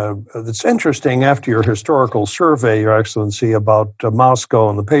out that's interesting after your historical survey, Your Excellency, about Moscow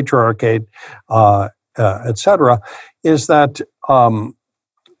and the Patriarchate, etc., is that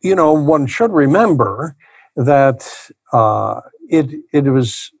one should remember that it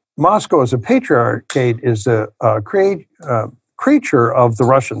was Moscow as a patriarchate is a creature of the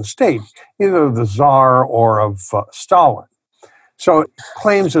Russian state, either of the Tsar or of Stalin. So it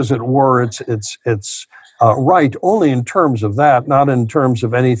claims, as it were, its right only in terms of that, not in terms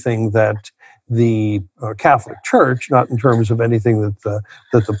of anything that the Catholic Church, not in terms of anything that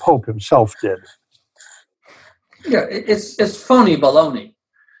the Pope himself did. Yeah, it's phony baloney.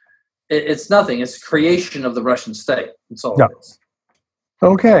 It's nothing. It's creation of the Russian state. That's all it is.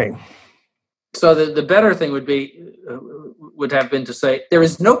 Okay. So the better thing would have been to say there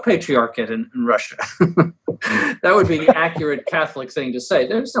is no patriarchate in Russia. That would be the accurate Catholic thing to say.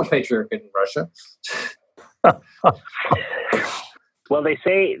 There's no patriarchate in Russia. Well, they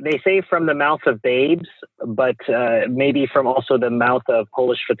say from the mouth of babes, but maybe from also the mouth of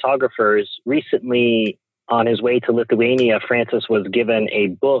Polish photographers. Recently, on his way to Lithuania, Francis was given a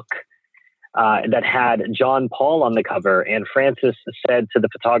book that had John Paul on the cover, and Francis said to the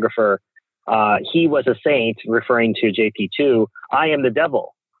photographer, he was a saint, referring to JP2, I am the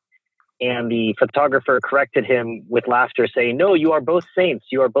devil. And the photographer corrected him with laughter, saying, no, you are both saints.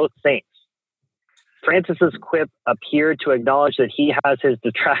 You are both saints. Francis's quip appeared to acknowledge that he has his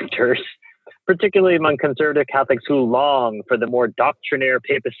detractors, particularly among conservative Catholics who long for the more doctrinaire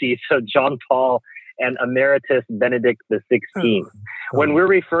papacies of John Paul and Emeritus Benedict XVI. When we're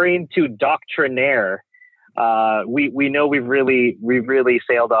referring to doctrinaire, we know we've really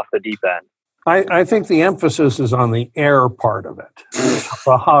sailed off the deep end. I think the emphasis is on the air part of it.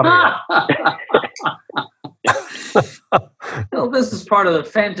 The hot air. Well, this is part of the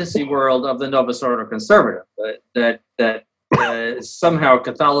fantasy world of the Novus Ordo Conservative, that somehow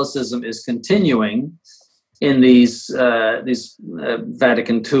Catholicism is continuing in these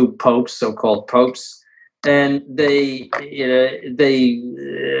Vatican II popes, so-called popes, and they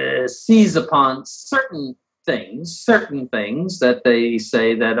seize upon certain things that they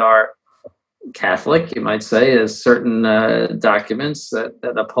say that are Catholic, you might say, as certain documents that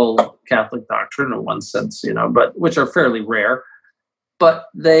uphold Catholic doctrine in one sense, but which are fairly rare. But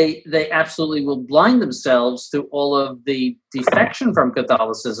they absolutely will blind themselves to all of the defection from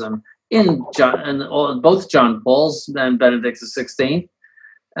Catholicism in both John Paul's and Benedict XVI.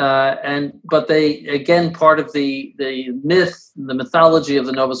 But they, again, part of the mythology of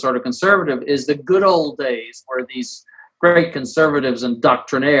the Novus Ordo Conservative is the good old days where these great conservatives and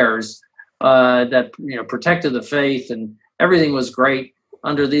doctrinaires that protected the faith and everything was great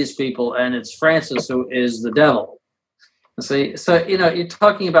under these people, and it's Francis who is the devil. See, so you're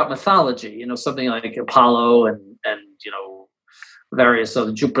talking about mythology, something like Apollo and various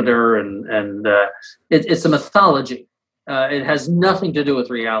other Jupiter, and it's a mythology. It has nothing to do with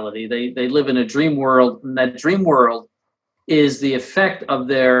reality. They live in a dream world, and that dream world is the effect of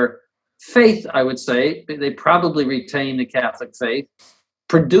their faith, I would say. They probably retain the Catholic faith,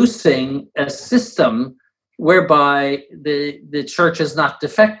 producing a system whereby the church is not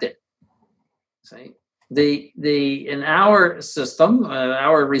defected. See? In our system,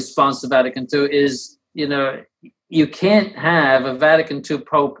 our response to Vatican II is, you can't have a Vatican II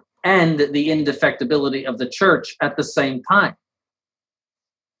Pope and the indefectibility of the church at the same time.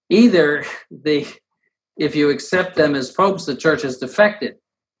 Either if you accept them as popes, the church is defected.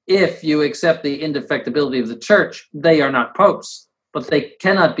 If you accept the indefectibility of the church, they are not popes. But they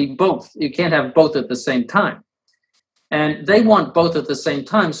cannot be both. You can't have both at the same time. And they want both at the same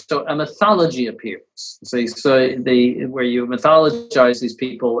time, so a mythology appears. Where you mythologize these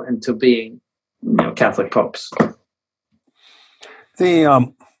people into being, Catholic popes.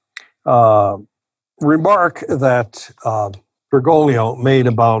 The remark that Bergoglio made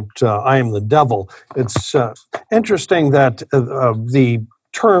about "I am the devil." It's interesting that the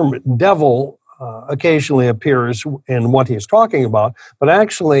term "devil" occasionally appears in what he's talking about, but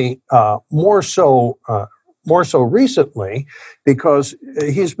actually more so recently, because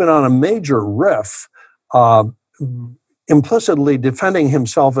he's been on a major riff, implicitly defending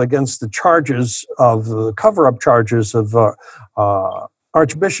himself against the charges of the cover-up charges of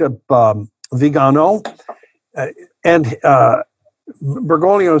Archbishop Vigano, and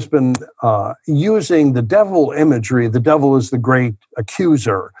Bergoglio's been using the devil imagery. The devil is the great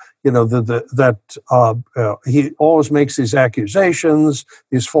accuser. He always makes these accusations,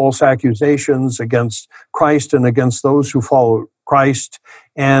 these false accusations against Christ and against those who follow Christ.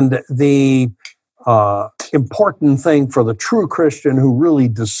 And the important thing for the true Christian who really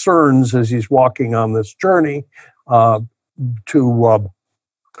discerns as he's walking on this journey to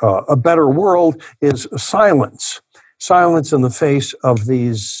a better world is silence. Silence in the face of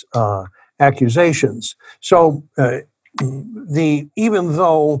these accusations. So even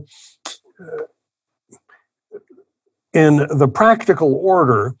though in the practical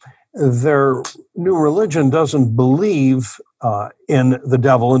order, their new religion doesn't believe in the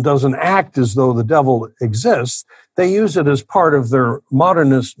devil and doesn't act as though the devil exists, they use it as part of their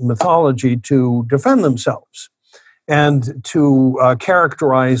modernist mythology to defend themselves and to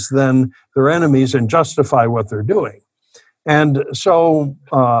characterize then their enemies and justify what they're doing. And so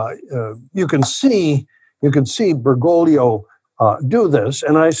you can see Bergoglio do this,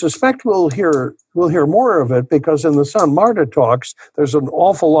 and I suspect we'll hear more of it, because in the San Marta talks, there's an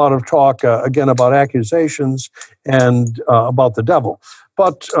awful lot of talk again about accusations and about the devil.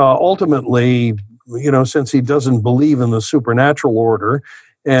 But ultimately, since he doesn't believe in the supernatural order,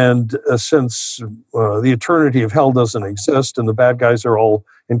 and since the eternity of hell doesn't exist, and the bad guys are all,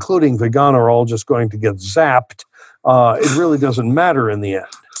 including Vigano, are all just going to get zapped, it really doesn't matter in the end.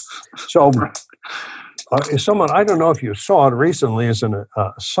 So. Someone, I don't know if you saw it recently as an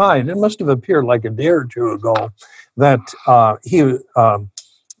aside, it must have appeared like a day or two ago, that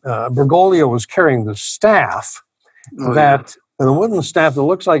Bergoglio was carrying the staff, the wooden staff that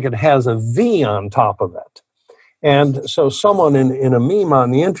looks like it has a V on top of it. And so someone in a meme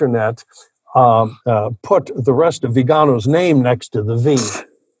on the internet put the rest of Vigano's name next to the V.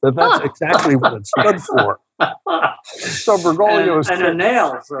 That's exactly what it stood for. So Bergoglio was and a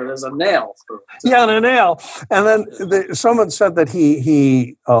nail. So there's a nail. Yeah, and a nail. And then someone said that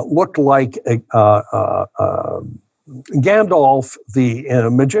he looked like Gandalf, the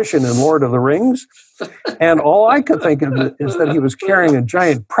magician in Lord of the Rings. And all I could think of is that he was carrying a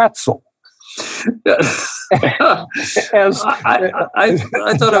giant pretzel. I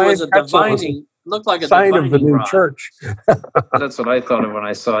thought it was a divining. Looked like a sign of the new rod. Church. That's what I thought of when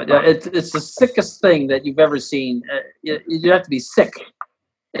I saw it. Yeah, it's the sickest thing that you've ever seen. You have to be sick.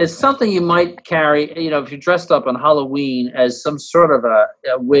 It's something you might carry, if you're dressed up on Halloween as some sort of a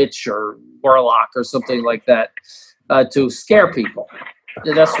witch or warlock or something like that, to scare people.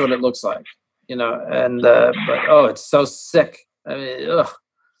 That's what it looks like, but it's so sick. I mean, ugh.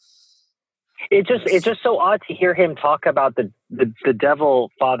 It's just so odd to hear him talk about the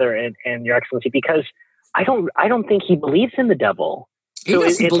devil, Father, and Your Excellency, because I don't think he believes in the devil. He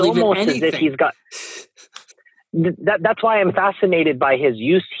doesn't believe in anything. As if he's got. That's why I'm fascinated by his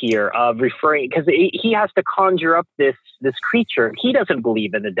use here of referring, because he has to conjure up this creature. He doesn't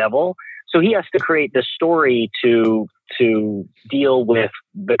believe in the devil, so he has to create this story to deal with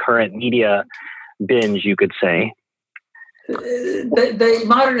the current media binge, you could say. The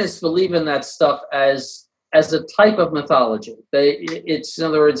modernists believe in that stuff as a type of mythology. It's in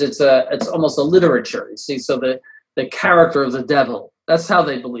other words, it's almost a literature. You see, so the character of the devil. That's how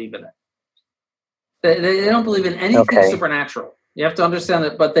they believe in it. They don't believe in anything supernatural. You have to understand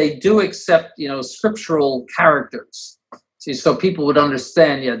that, but they do accept scriptural characters. See, so people would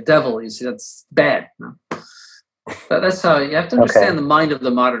understand. Devil. You see, that's bad. No? That's how you have to understand the mind of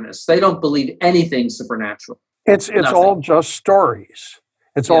the modernists. They don't believe anything supernatural. It's all just stories.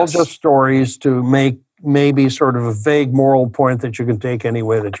 It's all just stories to make maybe sort of a vague moral point that you can take any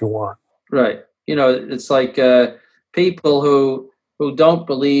way that you want. Right. It's like people who don't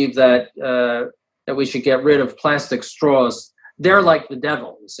believe that we should get rid of plastic straws. They're like the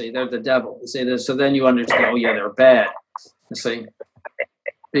devil. You see, they're the devil. You see, so then you understand. Oh yeah, they're bad. You see,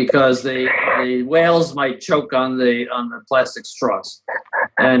 because the whales might choke on the plastic straws,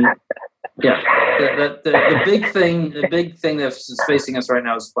 and. Yeah, the big thing that's facing us right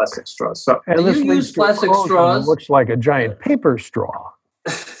now is plastic straws. So and you use plastic straws. It looks like a giant paper straw,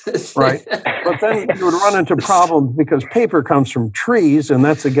 right? But then you would run into problems because paper comes from trees, and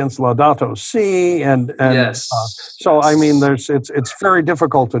that's against Laudato Si, and yes. So I mean, it's very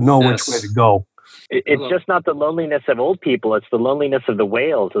difficult to know which way to go. It's just not the loneliness of old people; it's the loneliness of the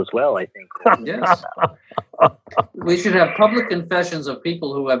whales as well, I think. Yes. We should have public confessions of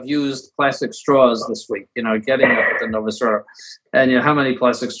people who have used plastic straws this week. Getting up at the Novus Ordo, and how many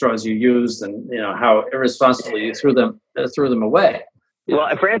plastic straws you used, and how irresponsibly you threw them away. Well,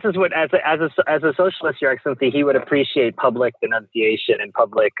 Francis would, as a socialist, Your Excellency, he would appreciate public denunciation and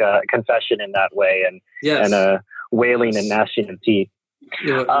public confession in that way, and wailing and gnashing of teeth.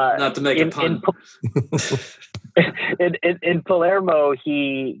 Not to make a pun. In Palermo,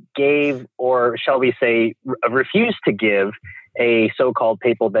 he gave, or shall we say, refused to give, a so-called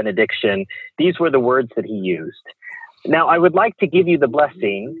papal benediction. These were the words that he used. Now, I would like to give you the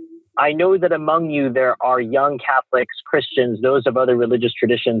blessing. I know that among you there are young Catholics, Christians, those of other religious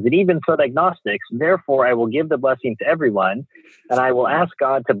traditions, and even some agnostics. Therefore, I will give the blessing to everyone, and I will ask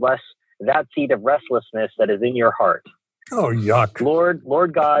God to bless that seed of restlessness that is in your heart. Oh, yuck.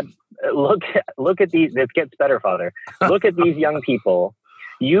 Lord God, look at these. This gets better, Father. Look at these young people.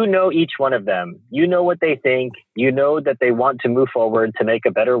 You know each one of them. You know what they think. You know that they want to move forward to make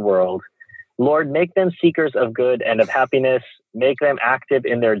a better world. Lord, make them seekers of good and of happiness. Make them active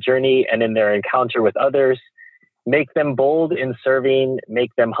in their journey and in their encounter with others. Make them bold in serving.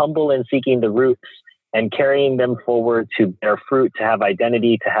 Make them humble in seeking the roots and carrying them forward to bear fruit, to have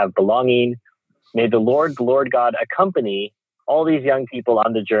identity, to have belonging. May the Lord God, accompany all these young people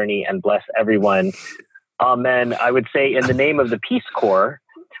on the journey and bless everyone. Amen. I would say in the name of the Peace Corps,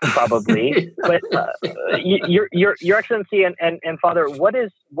 probably. But Your Excellency and Father, what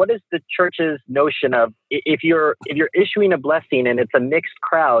is the Church's notion of if you're issuing a blessing and it's a mixed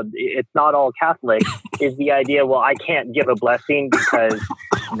crowd, it's not all Catholic? Is the idea, well, I can't give a blessing because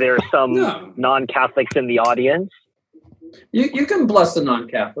there's some non-Catholics in the audience? You can bless a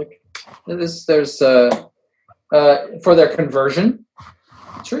non-Catholic. There's for their conversion.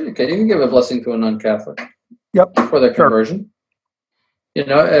 Sure, you can. You can give a blessing to a non-Catholic. Yep. For their conversion. You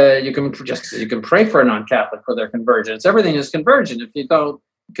know, you can pray for a non-Catholic for their conversion. Everything is conversion. If you don't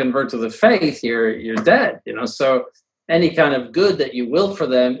convert to the faith, you're dead. You know, so any kind of good that you will for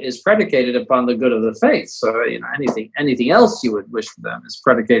them is predicated upon the good of the faith. So you know, anything else you would wish for them is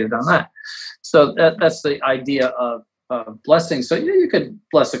predicated on that. So that's the idea of blessing. So you could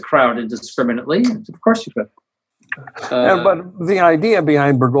bless a crowd indiscriminately. Of course you could. But the idea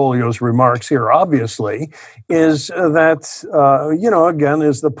behind Bergoglio's remarks here, obviously, is that, again,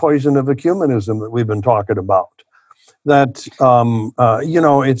 is the poison of ecumenism that we've been talking about. That,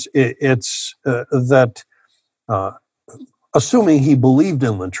 it's that assuming he believed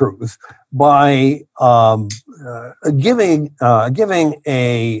in the truth by giving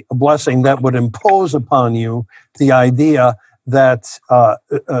a blessing that would impose upon you the idea that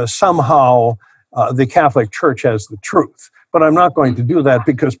somehow the Catholic Church has the truth. But I'm not going to do that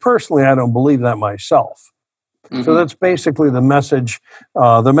because personally I don't believe that myself. Mm-hmm. So that's basically the message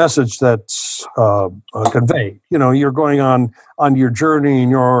that's conveyed. You know, you're going on your journey in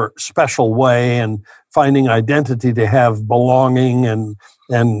your special way and finding identity to have belonging and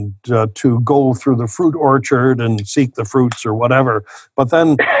to go through the fruit orchard and seek the fruits or whatever. But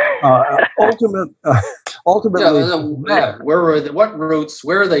then ultimately, what roots?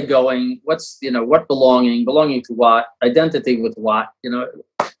 Where are they going? What's what belonging to what? Identity with what? You know,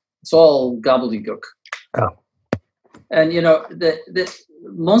 it's all gobbledygook. Yeah. And the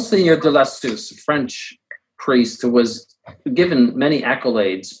Monseigneur de Lassus, a French priest who was given many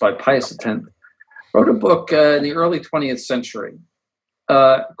accolades by Pius X, wrote a book in the early 20th century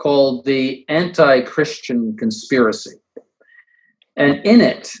called The Anti-Christian Conspiracy. And in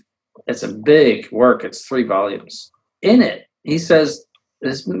it, it's a big work, it's 3 volumes. In it, he says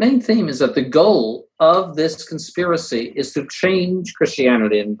his main theme is that the goal of this conspiracy is to change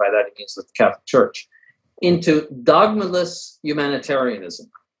Christianity, and by that he means the Catholic Church, into dogmaless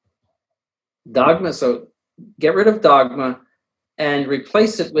humanitarianism. Dogma, so get rid of dogma and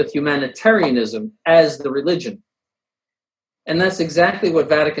replace it with humanitarianism as the religion. And that's exactly what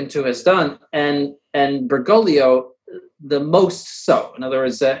Vatican II has done, and Bergoglio the most so. In other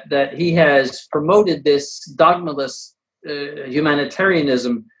words, that he has promoted this dogmaless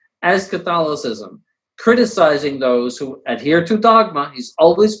humanitarianism as Catholicism, criticizing those who adhere to dogma. He's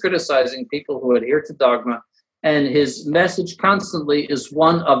always criticizing people who adhere to dogma, and his message constantly is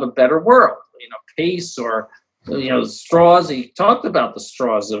one of a better world, peace or straws. He talked about the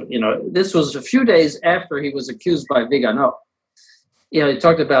straws of, this was a few days after he was accused by Vigano. He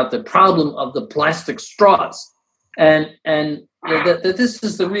talked about the problem of the plastic straws, and that this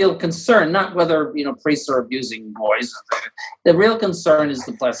is the real concern, not whether priests are abusing boys. The real concern is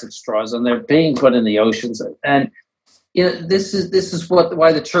the plastic straws, and they're being put in the oceans. And this is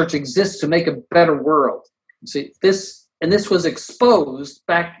why the church exists, to make a better world. See, this was exposed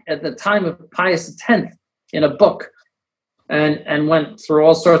back at the time of Pius X in a book, and went through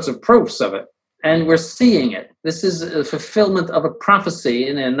all sorts of proofs of it. And we're seeing it. This is a fulfillment of a prophecy,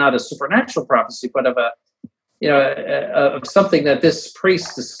 and not a supernatural prophecy, but of of something that this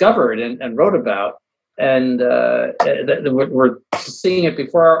priest discovered and wrote about, and we're seeing it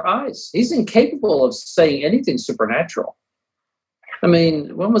before our eyes. He's incapable of saying anything supernatural. I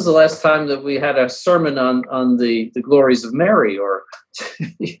mean, when was the last time that we had a sermon on the glories of Mary? Or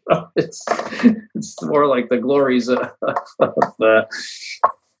it's more like the glories of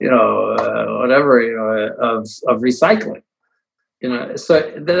recycling.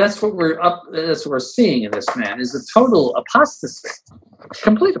 So that's what we're seeing in this man, is a total apostasy,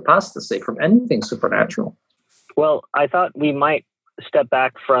 complete apostasy from anything supernatural. Well, I thought we might step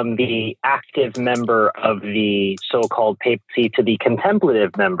back from the active member of the so-called papacy to the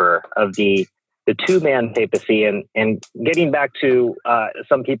contemplative member of the two-man papacy, and getting back to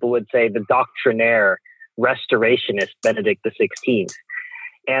some people would say the doctrinaire restorationist Benedict XVI.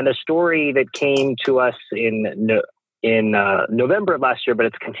 And a story that came to us in November of last year, but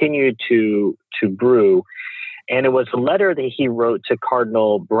it's continued to brew. And it was a letter that he wrote to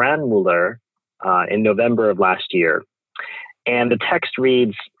Cardinal Brandmüller in November of last year. And the text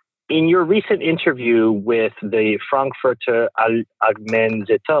reads, "In your recent interview with the Frankfurter Allgemeine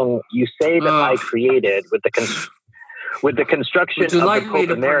Zeitung, you say that I created with the construction Would you of like the me Pope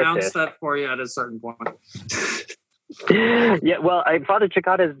to Emeritus." pronounce that for you at a certain point? Yeah, well, Father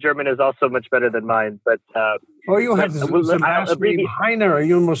Cicada's German is also much better than mine, but you have the Heiner.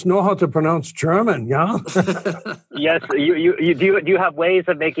 You must know how to pronounce German, yeah? Yes, you do. You have ways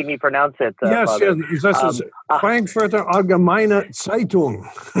of making me pronounce it? Yes, Father? yes. This is Frankfurter Allgemeine Zeitung.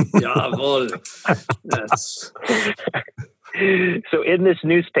 Jawohl. Yes. So in this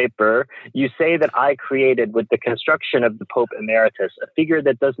newspaper, you say that I created with the construction of the Pope Emeritus a figure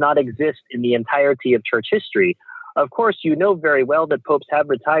that does not exist in the entirety of church history. Of course, you know very well that popes have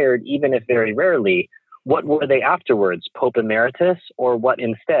retired, even if very rarely. What were they afterwards, Pope Emeritus, or what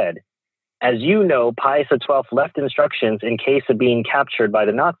instead? As you know, Pius XII left instructions in case of being captured by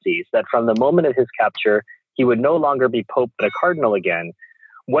the Nazis, that from the moment of his capture, he would no longer be Pope but a cardinal again.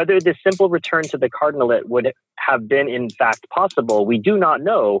 Whether this simple return to the cardinalate would have been in fact possible, we do not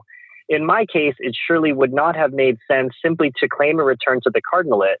know. In my case, it surely would not have made sense simply to claim a return to the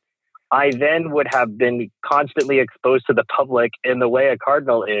cardinalate. I then would have been constantly exposed to the public in the way a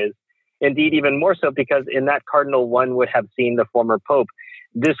cardinal is. Indeed, even more so, because in that cardinal, one would have seen the former pope.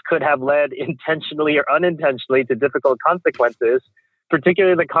 This could have led intentionally or unintentionally to difficult consequences,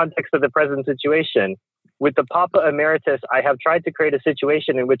 particularly in the context of the present situation. With the Papa Emeritus, I have tried to create a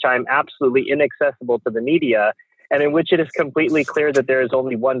situation in which I am absolutely inaccessible to the media and in which it is completely clear that there is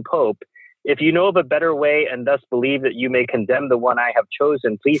only one pope. If you know of a better way and thus believe that you may condemn the one I have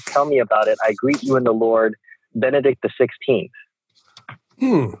chosen, please tell me about it. I greet you in the Lord, Benedict XVI.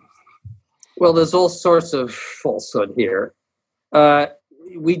 Well, there's all sorts of falsehood here.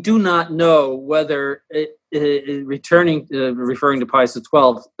 We do not know whether referring to Pius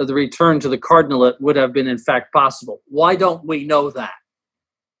XII, the return to the cardinalate would have been in fact possible. Why don't we know that?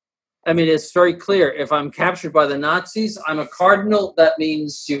 I mean, it's very clear. If I'm captured by the Nazis, I'm a cardinal. That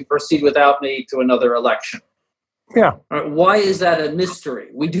means you proceed without me to another election. Yeah. Why is that a mystery?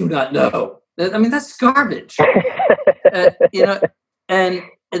 We do not know. I mean, that's garbage. And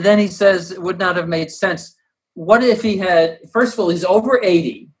then he says it would not have made sense. What if he had? First of all, he's over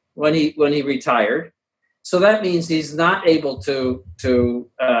 80 when he retired, so that means he's not able to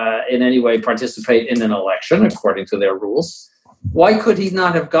in any way participate in an election according to their rules. Why could he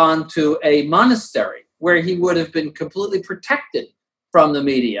not have gone to a monastery where he would have been completely protected from the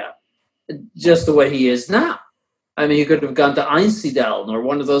media, just the way he is now? I mean, he could have gone to Einsiedeln or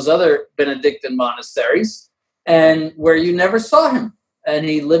one of those other Benedictine monasteries, and where you never saw him, and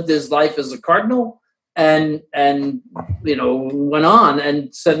he lived his life as a cardinal, and went on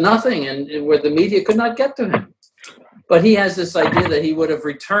and said nothing, and where the media could not get to him. But he has this idea that he would have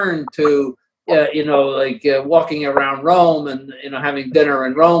returned to walking around Rome and, having dinner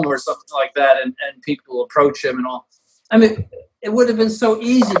in Rome or something like that, and people approach him and all. I mean, it would have been so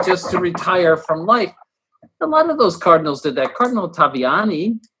easy just to retire from life. A lot of those cardinals did that. Cardinal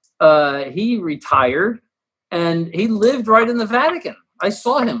Taviani, he retired, and he lived right in the Vatican. I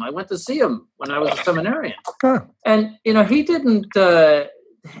saw him. I went to see him when I was a seminarian. Huh. And, he didn't,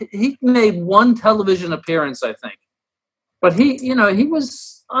 he made one television appearance, I think. But he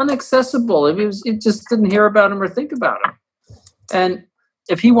was inaccessible. He just didn't hear about him or think about him. And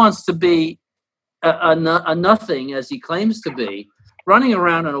if he wants to be a nothing, as he claims to be, running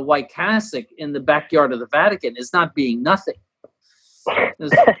around in a white cassock in the backyard of the Vatican is not being nothing.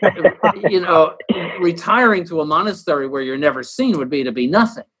 Retiring to a monastery where you're never seen would be to be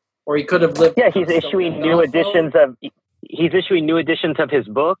nothing. Or he could have lived. Yeah, he's issuing new editions of. He's issuing new editions of his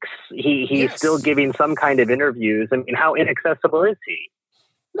books. He's still giving some kind of interviews. I mean, how inaccessible is he?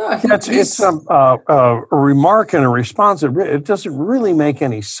 No, it's a remark and a response. It doesn't really make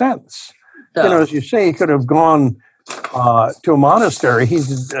any sense. No. As you say, he could have gone to a monastery. He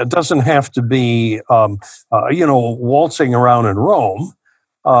doesn't have to be, waltzing around in Rome.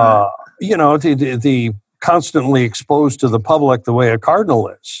 The constantly exposed to the public the way a cardinal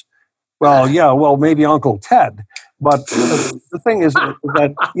is. Well, maybe Uncle Ted. But the thing is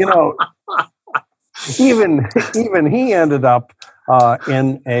that, even he ended up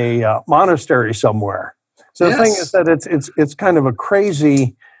in a monastery somewhere. So the thing is that it's kind of a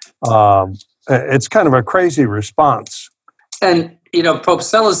crazy response. And Pope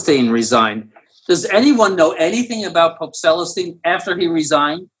Celestine resigned. Does anyone know anything about Pope Celestine after he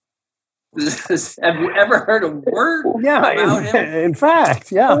resigned? Have you ever heard a word about him? In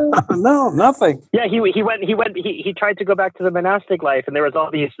fact, no, nothing. Yeah, he tried to go back to the monastic life, and there was all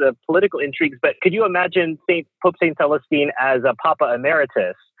these political intrigues. But could you imagine Pope Saint Celestine as a Papa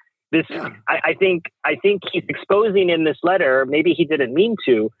Emeritus? I think he's exposing in this letter, maybe he didn't mean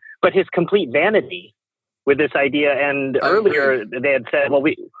to, but his complete vanity with this idea. And earlier they had said, well,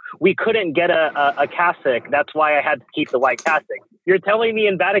 we couldn't get a cassock. That's why I had to keep the white cassock. You're telling me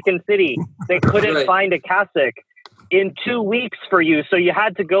in Vatican City they couldn't find a cassock in 2 weeks for you, so you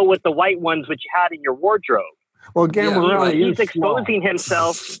had to go with the white ones which you had in your wardrobe. Well, Gambarelli, he's exposing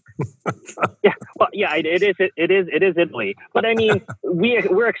himself. It is Italy. But I mean,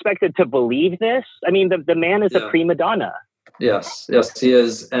 we're expected to believe this. I mean, the man is a prima donna. Yes, he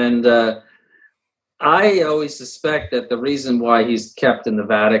is. And I always suspect that the reason why he's kept in the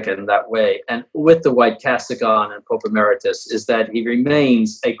Vatican that way, and with the white cassock on and Pope Emeritus, is that he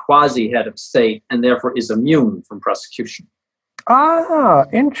remains a quasi-head of state and therefore is immune from prosecution. Ah,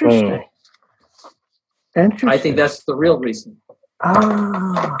 interesting. Interesting. I think that's the real reason.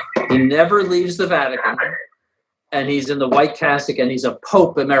 He never leaves the Vatican, and he's in the white cassock, and he's a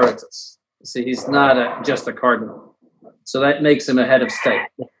Pope Emeritus. See, he's not just a cardinal. So that makes him a head of state.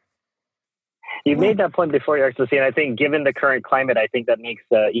 You made that point before, Your Excellency, and I think given the current climate, I think that makes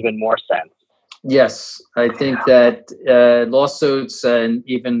even more sense. Yes, I think that lawsuits and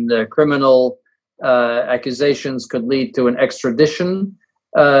even criminal accusations could lead to an extradition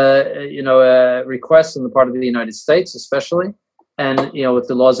request on the part of the United States, especially. And, with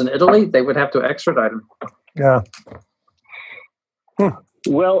the laws in Italy, they would have to extradite him. Yeah.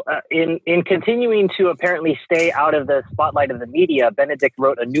 Well, in continuing to apparently stay out of the spotlight of the media, Benedict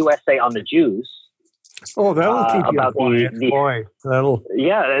wrote a new essay on the Jews. Oh, that'll keep you about quiet. Boy, that'll.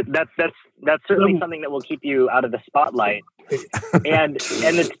 Yeah, that's certainly something that will keep you out of the spotlight. And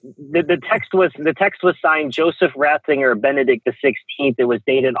the text was signed Joseph Ratzinger, Benedict XVI. It was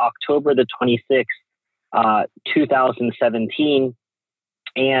dated October the 26th, 2017,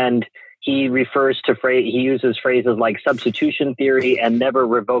 and he uses phrases like substitution theory and never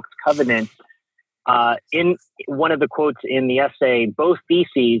revoked covenant. In one of the quotes in the essay, both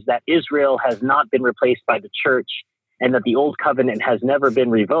theses that Israel has not been replaced by the church and that the old covenant has never been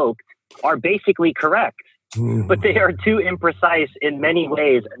revoked are basically correct, but they are too imprecise in many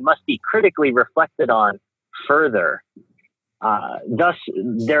ways and must be critically reflected on further. Thus,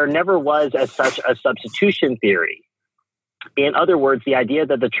 there never was as such a substitution theory. In other words, the idea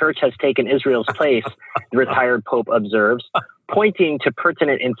that the church has taken Israel's place, the retired pope observes, pointing to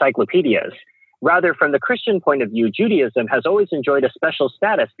pertinent encyclopedias. Rather, from the Christian point of view, Judaism has always enjoyed a special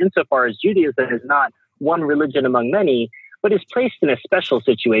status insofar as Judaism is not one religion among many, but is placed in a special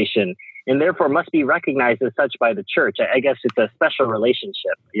situation and therefore must be recognized as such by the church. I guess it's a special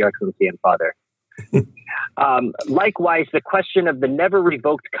relationship, Your Excellency and Father. Likewise, the question of the never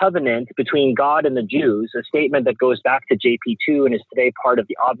revoked covenant between God and the Jews, a statement that goes back to JP2 and is today part of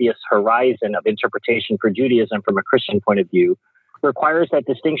the obvious horizon of interpretation for Judaism from a Christian point of view, requires that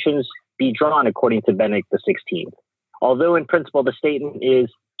distinctions be drawn according to Benedict XVI. Although in principle the statement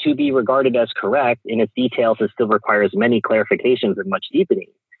is to be regarded as correct, in its details it still requires many clarifications and much deepening.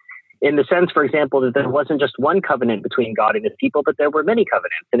 In the sense, for example, that there wasn't just one covenant between God and his people, but there were many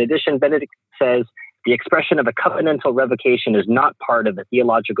covenants. In addition, Benedict says the expression of a covenantal revocation is not part of the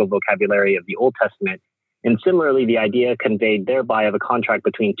theological vocabulary of the Old Testament. And similarly, the idea conveyed thereby of a contract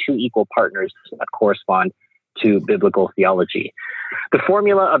between two equal partners does not correspond to biblical theology. The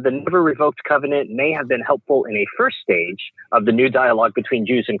formula of the never revoked covenant may have been helpful in a first stage of the new dialogue between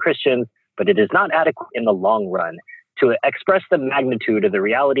Jews and Christians, but it is not adequate in the long run to express the magnitude of the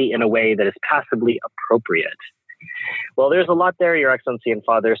reality in a way that is passably appropriate. Well, there's a lot there, Your Excellency and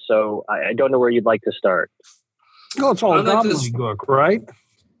Father, so I don't know where you'd like to start. No, it's all gobbledygook, right?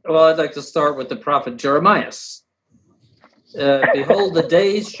 Well, I'd like to start with the prophet Jeremiah. Behold, the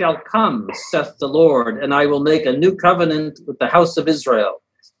days shall come, saith the Lord, and I will make a new covenant with the house of Israel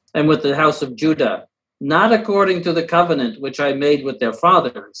and with the house of Judah, not according to the covenant which I made with their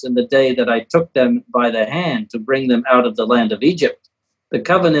fathers in the day that I took them by the hand to bring them out of the land of Egypt, the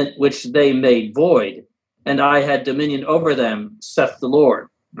covenant which they made void, and I had dominion over them, saith the Lord.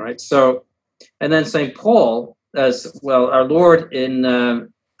 All right. So, and then St. Paul, as well, our Lord in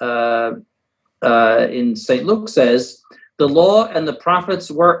St. Luke says, the law and the prophets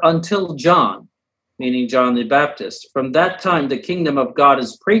were until John. meaning John the Baptist. From that time, the kingdom of God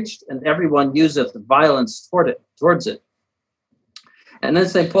is preached, and everyone useth violence towards it. And then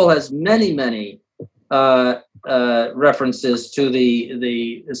St. Paul has many references to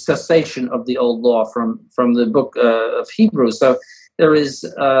the cessation of the old law from the book of Hebrews. So there is,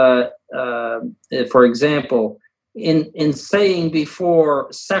 for example, in saying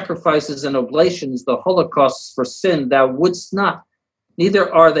before sacrifices and oblations, the holocausts for sin, thou wouldst not,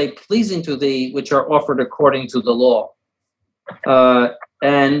 neither are they pleasing to thee, which are offered according to the law.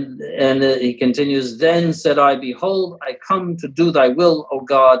 And he continues, then said I, behold, I come to do thy will, O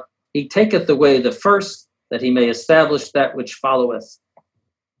God. He taketh away the first, that he may establish that which followeth.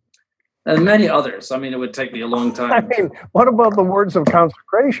 And many others. I mean, it would take me a long time. I mean, what about the words of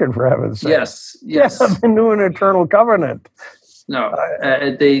consecration, for heaven's sake? Yes. Yes, the new and eternal covenant. No,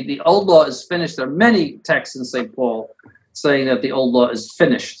 the old law is finished. There are many texts in St. Paul saying that the old law is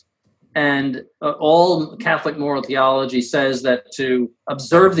finished. And all Catholic moral theology says that to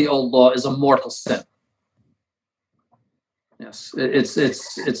observe the old law is a mortal sin. Yes,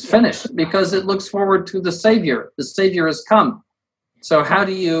 it's finished because it looks forward to the Savior. The Savior has come. So how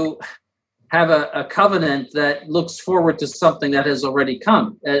do you have a covenant that looks forward to something that has already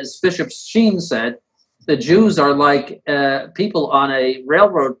come? As Bishop Sheen said, the Jews are like people on a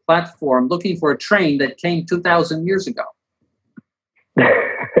railroad platform looking for a train that came 2,000 years ago.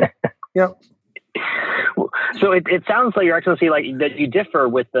 Yeah. So it sounds like, Your Excellency, like that you differ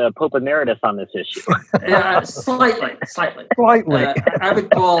with the Pope Emeritus on this issue. Slightly. I would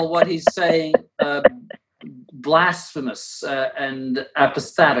call what he's saying blasphemous and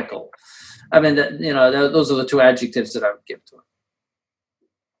apostatical. I mean, those are the two adjectives that I would give to him.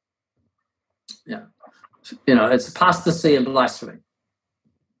 Yeah, it's apostasy and blasphemy.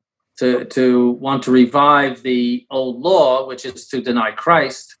 To want to revive the old law, which is to deny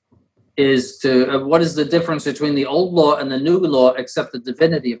Christ, is to what is the difference between the old law and the new law except the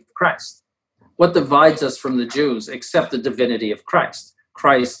divinity of Christ? What divides us from the Jews except the divinity of Christ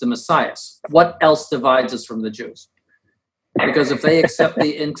the Messiah? What else divides us from the Jews? Because if they accept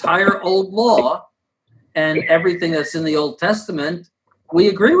the entire old law and everything that's in the Old Testament, we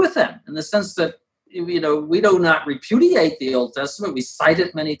agree with them in the sense that we do not repudiate the Old Testament. We cite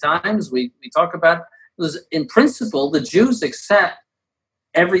it many times. We talk about it. In principle, the Jews accept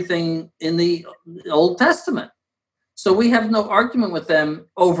everything in the Old Testament. So we have no argument with them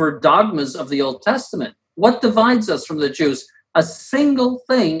over dogmas of the Old Testament. What divides us from the Jews? A single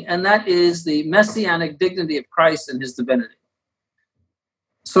thing, and that is the messianic dignity of Christ and his divinity.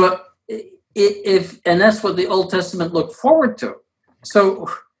 So and that's what the Old Testament looked forward to. So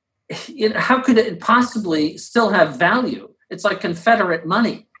how could it possibly still have value? It's like Confederate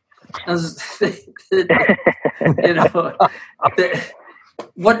money.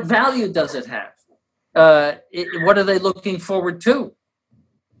 What value does it have? What are they looking forward to?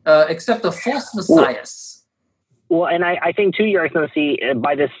 Except a false messiahs. Well, and I think too, Your Excellency,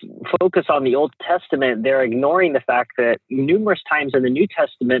 by this focus on the Old Testament, they're ignoring the fact that numerous times in the New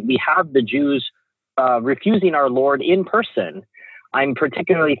Testament, we have the Jews refusing our Lord in person. I'm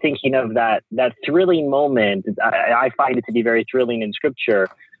particularly thinking of that thrilling moment. I find it to be very thrilling in Scripture,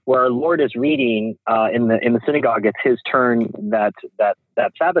 where our Lord is reading in the synagogue. It's his turn that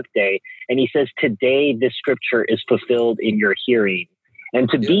Sabbath day, and he says, "Today this Scripture is fulfilled in your hearing." And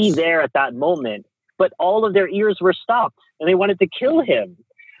to be there at that moment, but all of their ears were stopped, and they wanted to kill him.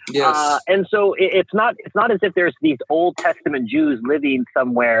 Yes. And so it's not as if there's these Old Testament Jews living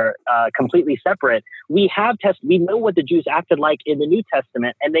somewhere completely separate. We know what the Jews acted like in the New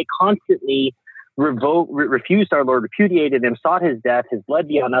Testament, and they constantly refused our Lord, repudiated him, sought his death, his blood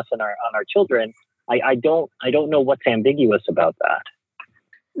be on us and our children. I don't know what's ambiguous about that.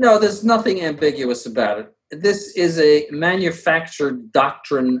 No, there's nothing ambiguous about it. This is a manufactured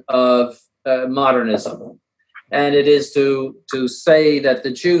doctrine of modernism. And it is to say that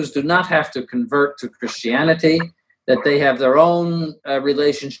the Jews do not have to convert to Christianity, that they have their own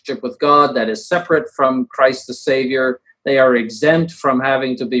relationship with God that is separate from Christ the Savior. They are exempt from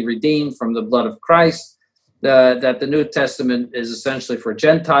having to be redeemed from the blood of Christ, that the New Testament is essentially for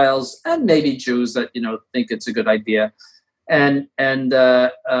Gentiles and maybe Jews that, think it's a good idea. But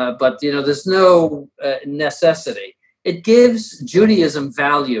there's no necessity. It gives Judaism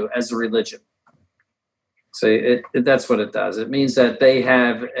value as a religion. So that's what it does. It means that they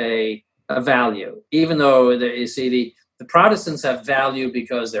have a value, even though the Protestants have value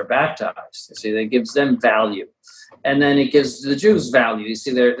because they're baptized. You see, that gives them value, and then it gives the Jews value. You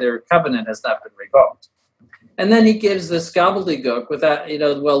see, their covenant has not been revoked, and then he gives this gobbledygook with that.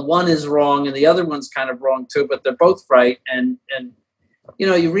 One is wrong and the other one's kind of wrong too, but they're both right. And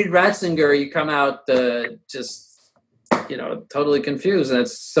you read Ratzinger, you come out just totally confused, and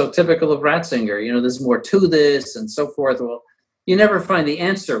it's so typical of Ratzinger. There's more to this and so forth. Well, you never find the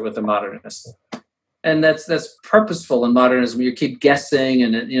answer with the modernist, and that's purposeful in modernism. You keep guessing,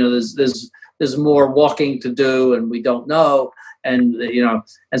 and there's more walking to do, and we don't know, and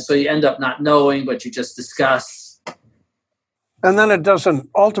and so you end up not knowing, but you just discuss. And then it doesn't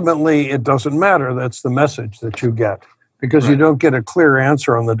matter. That's the message that you get, because you don't get a clear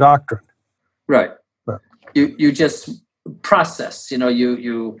answer on the doctrine. Right. You just process.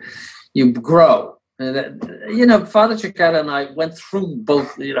 You grow. Father Cicada and I went through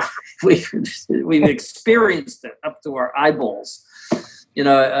both. We've experienced it up to our eyeballs.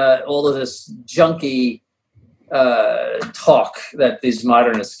 All of this junky talk that these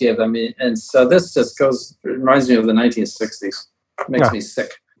modernists give. I mean, and so this just reminds me of the 1960s. It makes me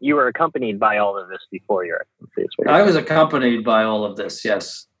sick. You were accompanied by all of this before your Excellency. I was accompanied by all of this,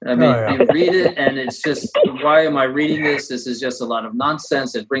 yes. I mean, you read it, and it's just, why am I reading this? This is just a lot of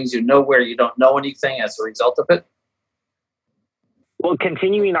nonsense. It brings you nowhere. You don't know anything as a result of it. Well,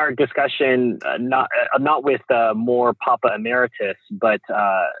 continuing our discussion, not with more Papa Emeritus, but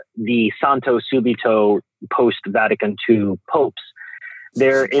the Santo Subito post-Vatican II popes,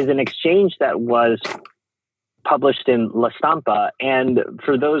 there is an exchange that was published in La Stampa. And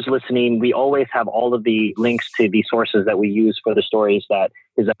for those listening, we always have all of the links to the sources that we use for the stories that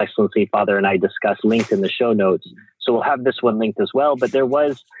His Excellency Father and I discuss linked in the show notes. So we'll have this one linked as well. But there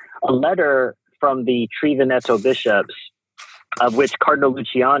was a letter from the Tri Veneto bishops, of which Cardinal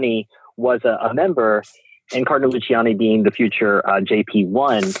Luciani was a member, and Cardinal Luciani being the future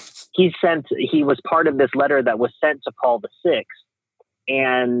JP1. He was part of this letter that was sent to Paul VI,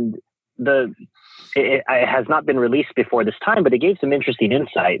 and it has not been released before this time, but it gave some interesting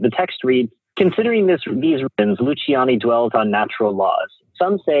insight. The text reads, considering these reasons, Luciani dwells on natural laws.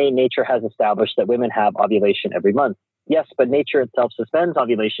 Some say nature has established that women have ovulation every month. Yes, but nature itself suspends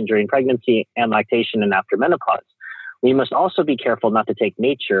ovulation during pregnancy and lactation and after menopause. We must also be careful not to take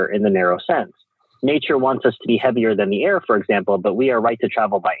nature in the narrow sense. Nature wants us to be heavier than the air, for example, but we are right to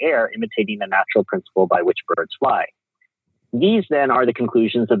travel by air, imitating the natural principle by which birds fly. These, then, are the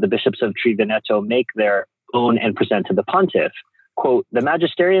conclusions that the bishops of Tri Veneto make their own and present to the pontiff. Quote, the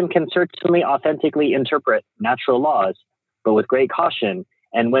magisterium can certainly authentically interpret natural laws, but with great caution,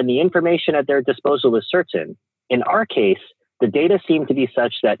 and when the information at their disposal is certain. In our case, the data seem to be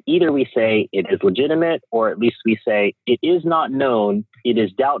such that either we say it is legitimate, or at least we say it is not known, it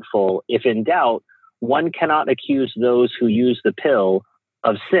is doubtful. If in doubt, one cannot accuse those who use the pill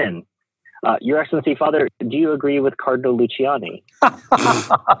of sin. Your Excellency, Father, do you agree with Cardinal Luciani?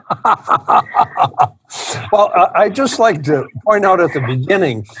 Well, I'd just like to point out at the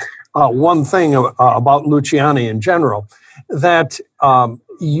beginning one thing about Luciani in general, that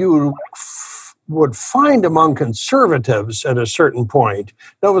you would find among conservatives at a certain point,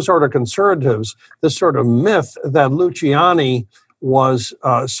 Novus Ordo conservatives, this sort of myth that Luciani was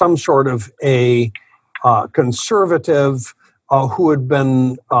some sort of a conservative who had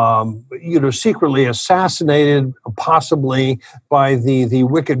been, secretly assassinated, possibly by the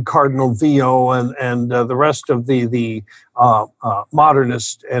wicked Cardinal Vio and the rest of the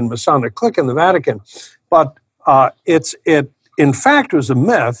modernist and Masonic clique in the Vatican. But it in fact was a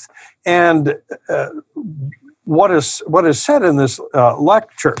myth, and what is said in this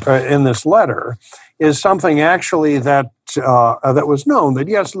in this letter is something actually that was known, that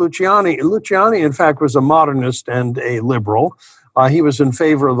yes, Luciani in fact was a modernist and a liberal. He was in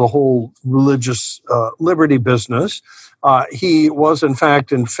favor of the whole religious liberty business. He was in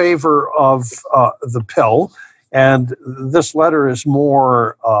fact in favor of the pill, and this letter is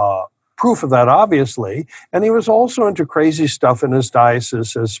more proof of that, obviously. And he was also into crazy stuff in his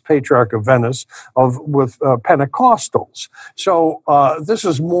diocese as Patriarch of Venice with Pentecostals. So this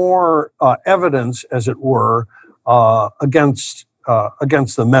is more evidence, as it were, against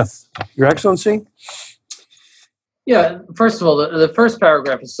the myth. Your Excellency? Yeah, first of all, the first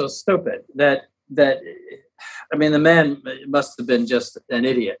paragraph is so stupid that I mean, the man must have been just an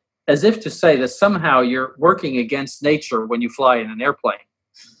idiot, as if to say that somehow you're working against nature when you fly in an airplane.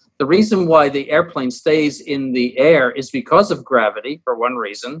 The reason why the airplane stays in the air is because of gravity, for one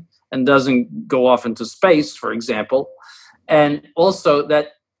reason, and doesn't go off into space, for example. And also that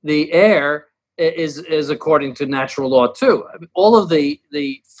the air is according to natural law, too. All of the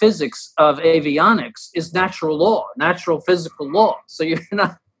physics of avionics is natural law, natural physical law. So you're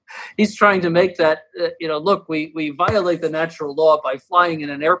not, he's trying to make that, look, we violate the natural law by flying in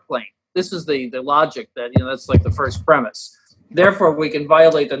an airplane. This is the logic that, that's like the first premise. Therefore, we can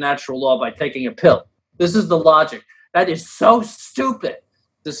violate the natural law by taking a pill. This is the logic. That is so stupid.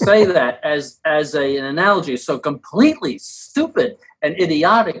 to say that as an analogy is so completely stupid and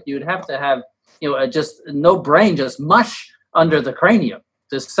idiotic. You'd have to have just no brain, just mush under the cranium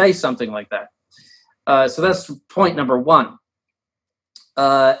to say something like that. So that's point number one.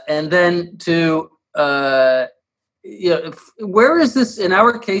 And then to where is this? In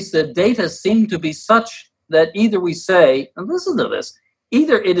our case, the data seem to be such that either we say, and listen to this,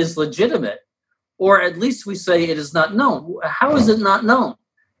 either it is legitimate, or at least we say it is not known. How is it not known?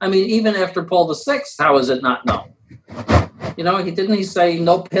 I mean, even after Paul VI, how is it not known? Didn't he say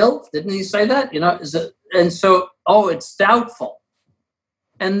no pill? Didn't he say that? And so, it's doubtful.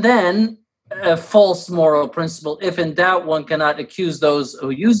 And then a false moral principle: if in doubt, one cannot accuse those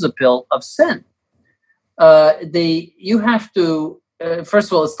who use the pill of sin. You have to, first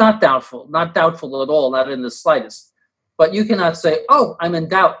of all, it's not doubtful at all, not in the slightest. But you cannot say, I'm in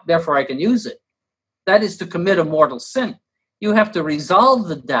doubt, therefore I can use it. That is to commit a mortal sin. You have to resolve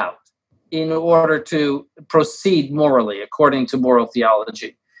the doubt in order to proceed morally, according to moral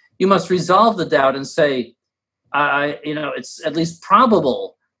theology. You must resolve the doubt and say, it's at least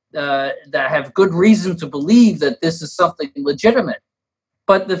probable that I have good reason to believe that this is something legitimate.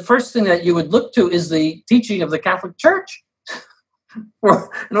 But the first thing that you would look to is the teaching of the Catholic Church.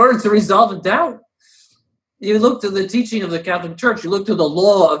 In order to resolve a doubt, you look to the teaching of the Catholic Church. You look to the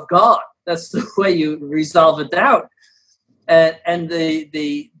law of God. That's the way you resolve a doubt. And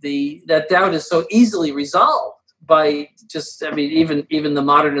that doubt is so easily resolved by even the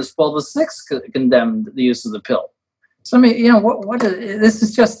modernist Paul VI condemned the use of the pill. So this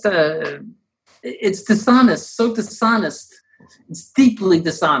is just it's dishonest, so dishonest. It's deeply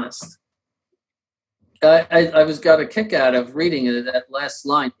dishonest. I got a kick out of reading that last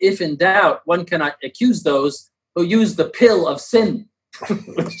line. If in doubt, one cannot accuse those who use the pill of sin.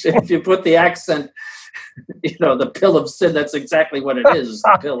 Which, if you put the accent, the pill of sin, that's exactly what it is,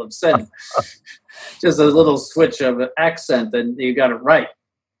 the pill of sin. Just a little switch of accent and you got it right.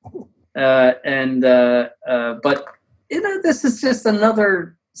 But this is just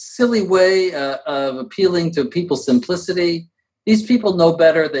another silly way of appealing to people's simplicity. These people know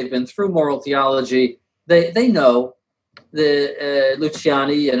better. They've been through moral theology. They know. The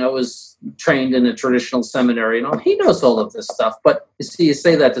Luciani, was trained in a traditional seminary. He knows all of this stuff. But you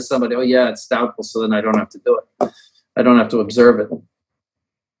say that to somebody, it's doubtful, so then I don't have to do it. I don't have to observe it.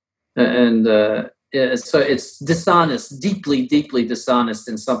 And so it's dishonest, deeply, deeply dishonest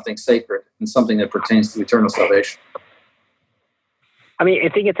in something sacred, in something that pertains to eternal salvation. I mean, I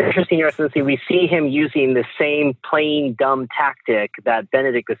think it's interesting here, Excellency. We see him using the same plain dumb tactic that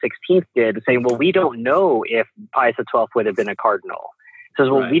Benedict XVI did, saying, well, we don't know if Pius XII would have been a cardinal. He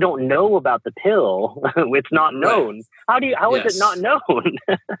says, well, we don't know about the pill. It's not known. Right. How is it not known?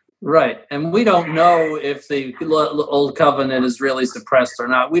 Right. And we don't know if the Old Covenant is really suppressed or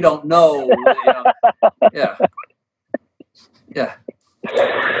not. We don't know. Yeah. Yeah.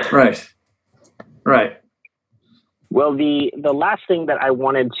 Right. Well, the last thing that I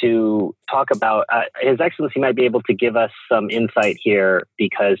wanted to talk about, His Excellency might be able to give us some insight here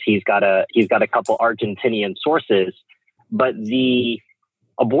because he's got a couple Argentinian sources, but the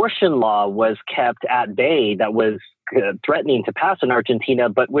abortion law was kept at bay that was threatening to pass in Argentina,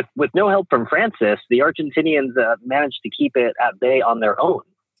 but with no help from Francis, the Argentinians managed to keep it at bay on their own.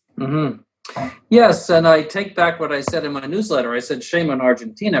 Mm-hmm. Yes, and I take back what I said in my newsletter. I said shame on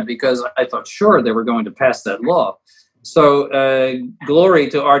Argentina because I thought sure they were going to pass that law. So glory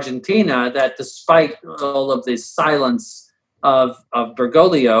to Argentina that despite all of the silence of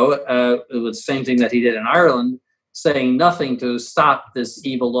Bergoglio, it was the same thing that he did in Ireland, saying nothing to stop this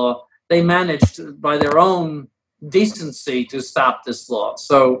evil law, they managed by their own decency to stop this law.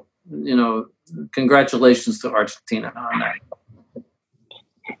 So, congratulations to Argentina on that.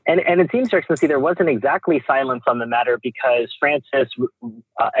 And it seems, Your Excellency, there wasn't exactly silence on the matter because Francis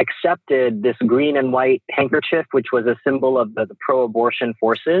accepted this green and white handkerchief, which was a symbol of the pro-abortion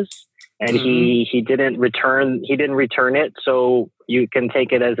forces, and he didn't return it. So you can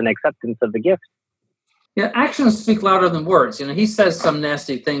take it as an acceptance of the gift. Yeah, actions speak louder than words. He says some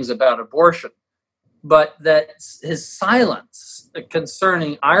nasty things about abortion, but that his silence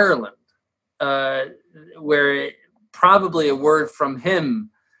concerning Ireland, where probably a word from him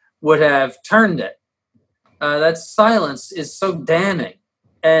would have turned it. That silence is so damning,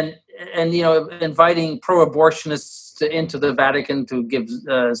 and inviting pro-abortionists into the Vatican to give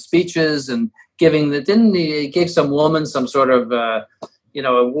speeches and he gave some woman some sort of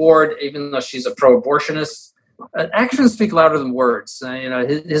award, even though she's a pro-abortionist. Actions speak louder than words.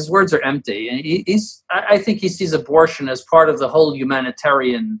 His words are empty. I think he sees abortion as part of the whole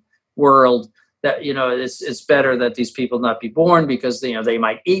humanitarian world that it's better that these people not be born because they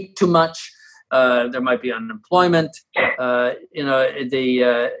might eat too much. There might be unemployment. All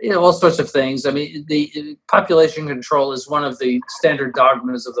sorts of things. I mean, the population control is one of the standard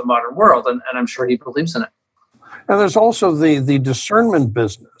dogmas of the modern world, and I'm sure he believes in it. And there's also the discernment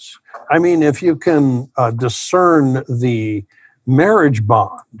business. I mean, if you can discern the marriage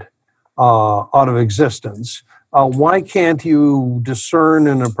bond out of existence, why can't you discern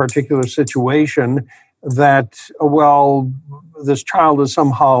in a particular situation that, well, this child is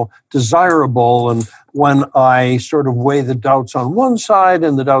somehow desirable, and when I sort of weigh the doubts on one side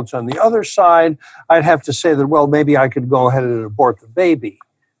and the doubts on the other side, I'd have to say that, well, maybe I could go ahead and abort the baby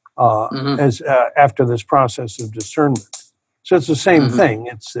as after this process of discernment. So it's the same thing.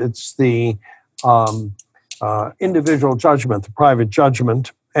 It's the individual judgment, the private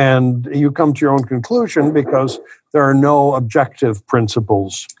judgment, and you come to your own conclusion because there are no objective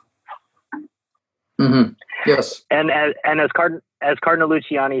principles. Mm-hmm. Yes. And as Cardinal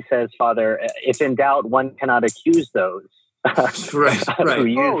Luciani says, Father, if in doubt, one cannot accuse those. Right.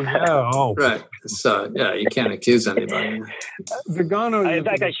 Right. So you can't accuse anybody. In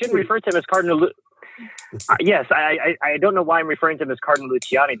fact, I shouldn't refer to him as Cardinal. Yes, I don't know why I'm referring to him as Cardinal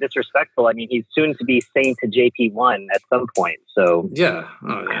Luciani. Disrespectful. I mean, he's soon to be Saint to JP1 at some point. So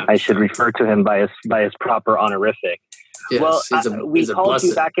I should refer to him by his proper honorific. Yes, well, we called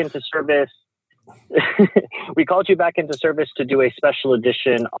you back into service. We called you back into service to do a special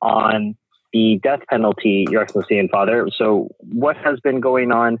edition on the death penalty, Your Excellency and Father. So what has been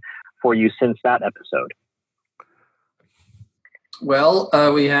going on for you since that episode? Well,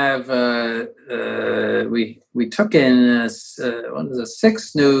 we have we took in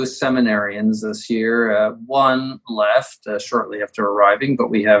 6 new seminarians this year. 1 left shortly after arriving, but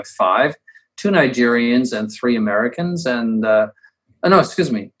we have 5: 2 Nigerians and 3 Americans, and 2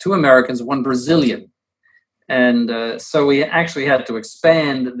 Americans, 1 Brazilian. And so we actually had to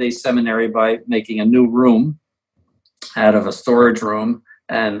expand the seminary by making a new room out of a storage room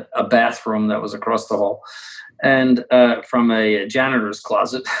and a bathroom that was across the hall, and from a janitor's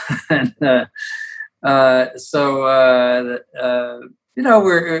closet. And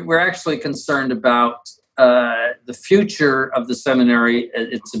we're actually concerned about the future of the seminary,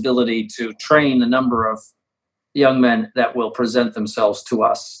 its ability to train a number of young men that will present themselves to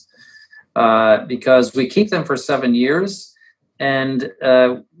us. Because we keep them for 7 years, and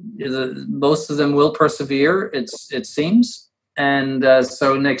most of them will persevere, it seems. And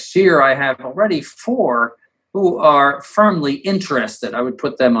so next year I have already 4 who are firmly interested. I would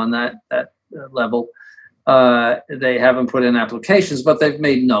put them on that level. They haven't put in applications, but they've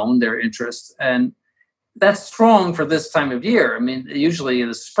made known their interest. And that's strong for this time of year. I mean, usually in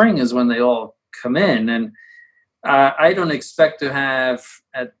the spring is when they all come in. And I don't expect to have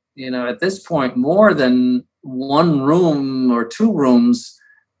at this point more than 1 room or 2 rooms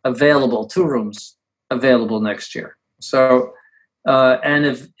available, 2 rooms available next year. So, and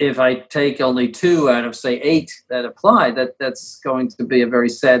if I take only 2 out of, say, 8 that apply, that's going to be a very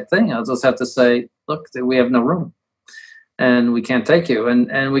sad thing. I'll just have to say, look, we have no room and we can't take you.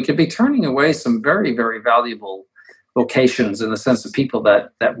 And we could be turning away some very, very valuable vocations in the sense of people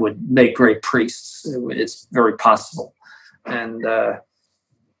that would make great priests. It's very possible. And,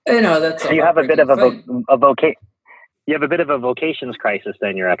 that's so you have a bit of you have a bit of a vocations crisis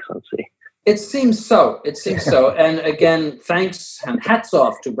then, Your Excellency. It seems so. And again, thanks and hats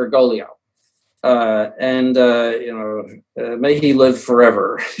off to Bergoglio. May he live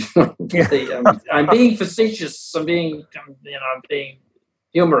forever. I'm being facetious. I'm being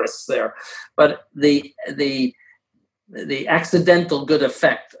humorous there. But the accidental good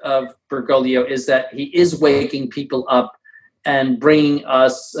effect of Bergoglio is that he is waking people up and bringing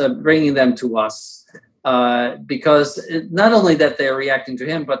them to us, because not only that they're reacting to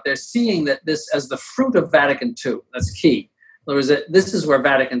him, but they're seeing that this as the fruit of Vatican II. That's key. In other words, this is where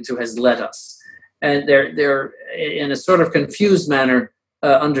Vatican II has led us, and they're in a sort of confused manner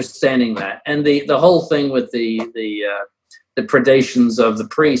understanding that. And the whole thing with the predations of the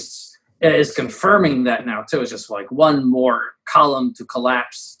priests is confirming that now too. It's just like one more column to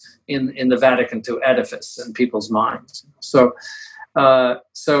collapse in the Vatican II edifice in people's minds. So I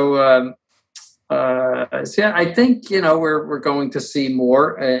think we're going to see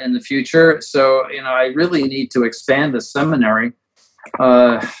more in the future. So I really need to expand the seminary.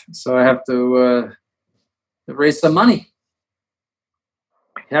 So I have to raise some money.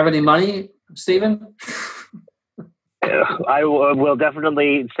 You have any money, Stephen? I will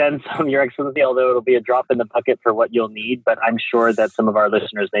definitely send some, Your Excellency, although it'll be a drop in the bucket for what you'll need, but I'm sure that some of our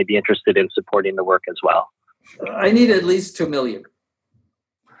listeners may be interested in supporting the work as well. I need at least $2 million.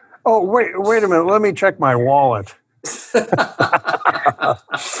 Oh, wait a minute. Let me check my wallet.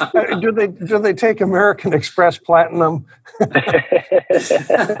 Do they take American Express Platinum?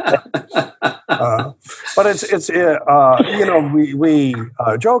 But it's we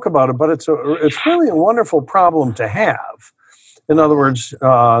joke about it, but it's really a wonderful problem to have. In other words,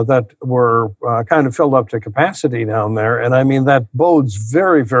 that we're kind of filled up to capacity down there, and I mean that bodes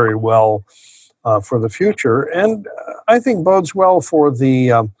very, very well for the future, and I think bodes well for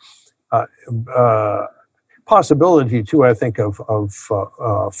the possibility too. I think of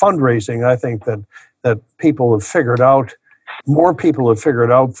fundraising. I think that people have figured out, more people have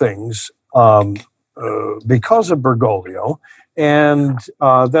figured out things because of Bergoglio, and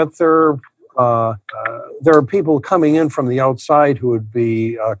that there are people coming in from the outside who would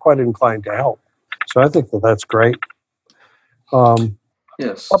be quite inclined to help. So I think that's great.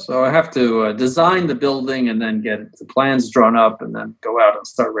 Yes. So I have to design the building and then get the plans drawn up and then go out and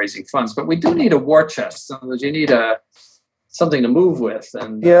start raising funds. But we do need a war chest. So you need something to move with.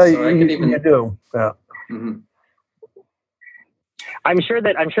 And yeah, so you do. Yeah. Mm-hmm. I'm sure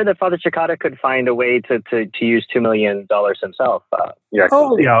that Father Cicada could find a way to use $2 million himself.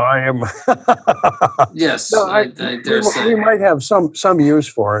 Oh yeah, I am. Yes, No, I dare say we might have some use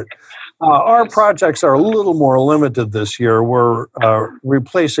for it. Our projects are a little more limited this year. We're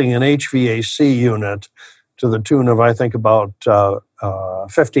replacing an HVAC unit to the tune of, I think, about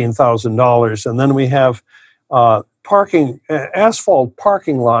 $15,000, and then we have asphalt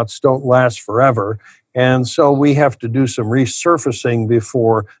parking lots don't last forever. And so we have to do some resurfacing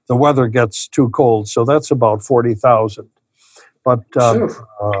before the weather gets too cold. So that's about $40,000. But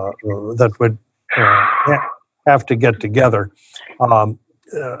that would have to get together.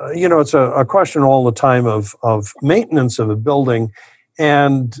 It's a question all the time of maintenance of a building,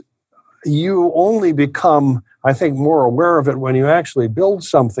 and you only become, I think, more aware of it when you actually build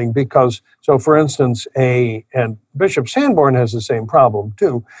something. Because, so for instance, and Bishop Sanborn has the same problem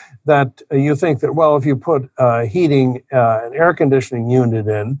too, that you think that, well, if you put heating, an air conditioning unit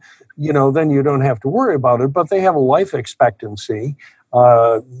in, then you don't have to worry about it. But they have a life expectancy.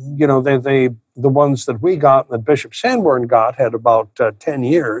 The ones that we got, that Bishop Sanborn got, had about 10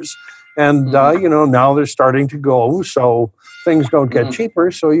 years. And, now they're starting to go, so things don't get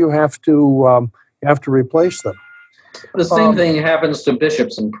cheaper, so you have to replace them. The same thing happens to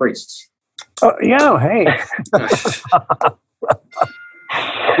bishops and priests. Yeah, hey.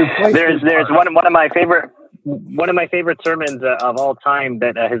 There's one of my favorite sermons of all time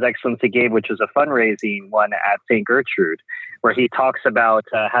that His Excellency gave, which was a fundraising one at St. Gertrude, where he talks about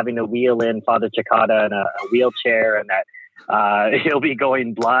having to wheel in Father Cicada in a wheelchair, and that he'll be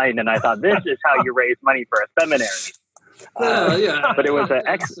going blind. And I thought, this is how you raise money for a seminary. But it was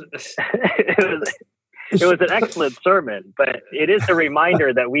it was an excellent sermon. But it is a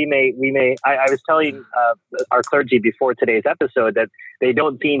reminder that we may. I was telling our clergy before today's episode that they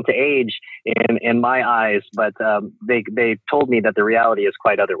don't seem to age in my eyes, but they told me that the reality is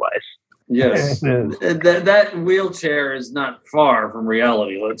quite otherwise. Yes, that wheelchair is not far from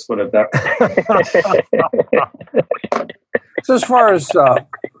reality. Let's put it that way. So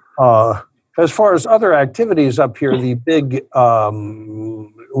as far as other activities up here, the big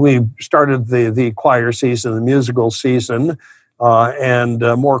we started the choir season, the musical season, and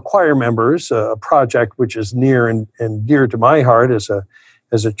more choir members. A project which is near and dear to my heart as a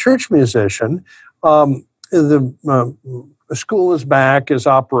church musician. The school is back, is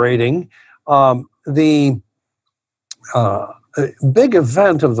operating. The big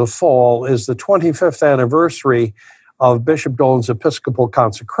event of the fall is the 25th anniversary of Bishop Dolan's Episcopal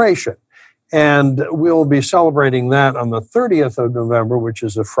consecration. And we'll be celebrating that on the 30th of November, which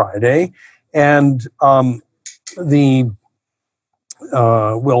is a Friday. And we'll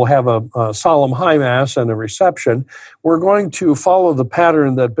have a solemn high mass and a reception. We're going to follow the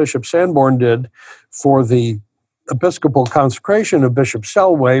pattern that Bishop Sanborn did for the Episcopal consecration of Bishop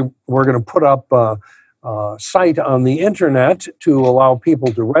Selway. We're going to put up a site on the internet to allow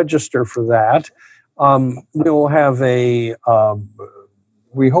people to register for that. We'll have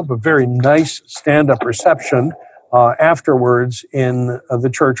we hope, a very nice stand-up reception afterwards in the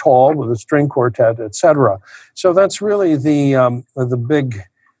church hall with a string quartet, etc. So that's really the big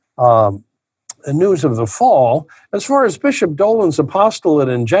news of the fall. As far as Bishop Dolan's apostolate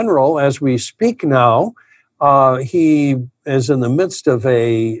in general, as we speak now, he is in the midst of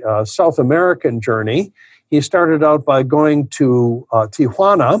a South American journey. He started out by going to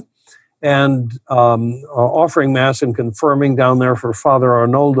Tijuana and offering Mass and confirming down there for Father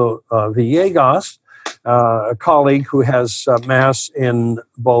Arnoldo Villegas, a colleague who has Mass in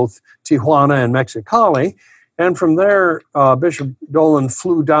both Tijuana and Mexicali. And from there, Bishop Dolan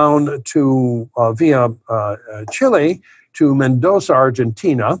flew down to via Chile to Mendoza,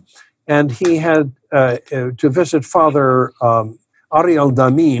 Argentina, and he had to visit Father Ariel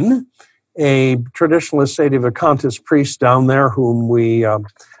Damin, a traditionalist sedevacantist priest down there whom we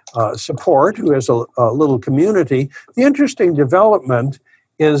support, who has a little community. The interesting development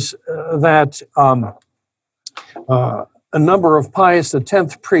is that a number of Pius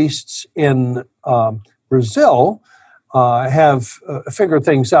X priests in Brazil have figured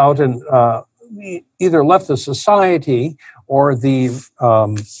things out and either left the society or the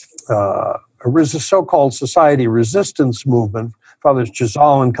so-called society resistance movement, Fathers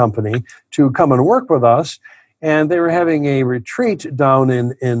Gisal and company, to come and work with us. And they were having a retreat down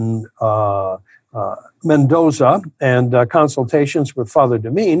in Mendoza and consultations with Father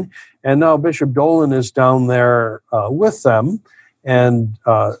Damin. And now Bishop Dolan is down there with them and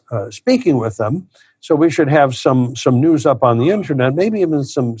speaking with them. So we should have some news up on the internet, maybe even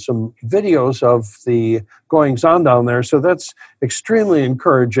some videos of the goings-on down there. So that's extremely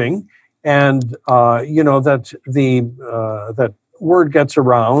encouraging. And, that that word gets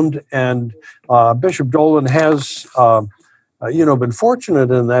around. And Bishop Dolan has, been fortunate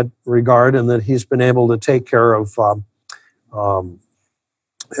in that regard, in that he's been able to take care of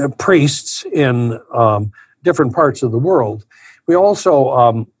priests in different parts of the world. We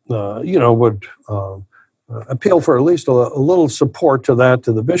also, would appeal for at least a little support to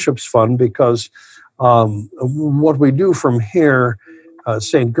the Bishop's Fund, because what we do from here,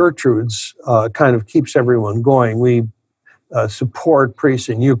 St. Gertrude's, kind of keeps everyone going. We support priests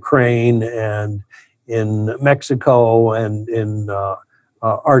in Ukraine and in Mexico and in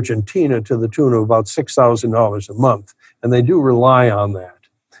Argentina to the tune of about $6,000 a month, and they do rely on that.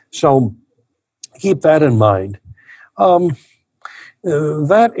 So keep that in mind.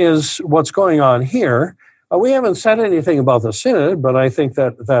 That is what's going on here. We haven't said anything about the synod, but I think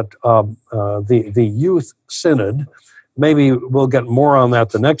that the youth synod, maybe we'll get more on that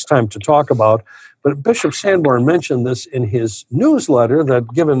the next time to talk about. But Bishop Sanborn mentioned this in his newsletter,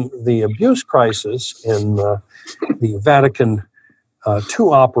 that given the abuse crisis in the Vatican II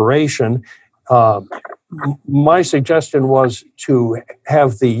operation, my suggestion was to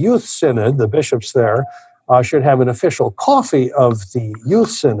have the youth synod, the bishops there, should have an official coffee of the youth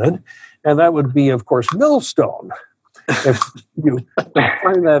synod, and that would be, of course, millstone. If you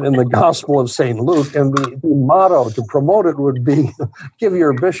find that in the Gospel of St. Luke, and the motto to promote it would be, give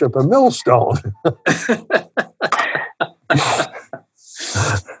your bishop a millstone.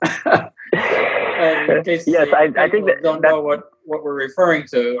 Yes, I think that don't know what we're referring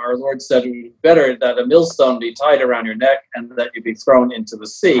to. Our Lord said it would be better that a millstone be tied around your neck and that you be thrown into the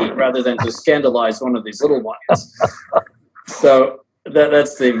sea, rather than to scandalize one of these little ones. So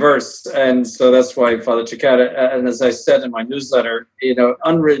that's the verse, and so that's why Father Cicada, and as I said in my newsletter,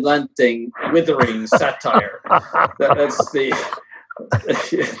 unrelenting, withering satire. That's the.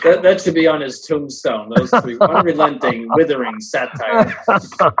 That should be on his tombstone. Those three: unrelenting, withering satire.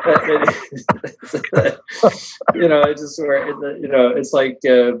 It's like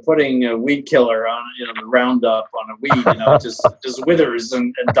putting a weed killer on, the Roundup on a weed. It just withers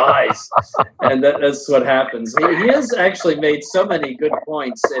and dies, and that's what happens. He has actually made so many good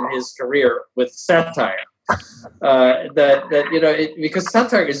points in his career with satire. Because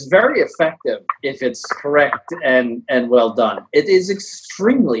satire is very effective if it's correct and well done. It is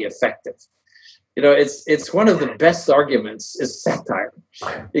extremely effective. It's one of the best arguments is satire,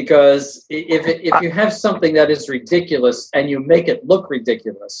 because if you have something that is ridiculous and you make it look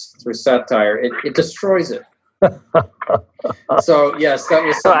ridiculous through satire, it destroys it. So yes, that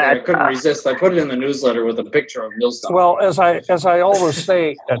was something I couldn't resist. I put it in the newsletter with a picture of millstone. Well, as I always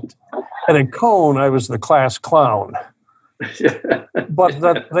say, at a cone, I was the class clown. But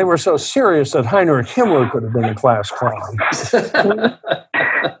that they were so serious that Heinrich Himmler could have been a class clown.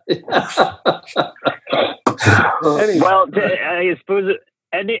 Anyway. Well, I suppose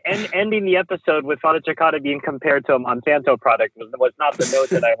ending the episode with Father Cicada being compared to a Monsanto product was not the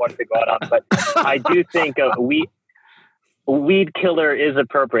note that I wanted to go out on, but I do think weed killer is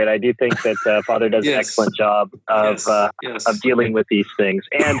appropriate. I do think that Father does an excellent job of dealing with these things.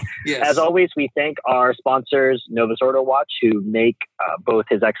 And as always, we thank our sponsors, Novus Ordo Watch, who make both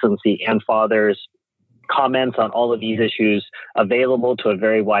His Excellency and Father's comments on all of these issues available to a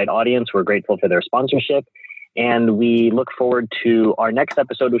very wide audience. We're grateful for their sponsorship. And we look forward to our next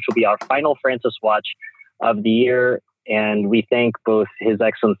episode, which will be our final Francis Watch of the year. And we thank both His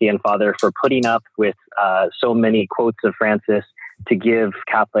Excellency and Father for putting up with so many quotes of Francis to give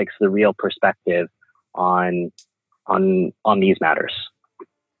Catholics the real perspective on these matters.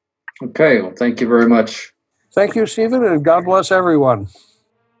 Okay, well, thank you very much. Thank you, Stephen, and God bless everyone.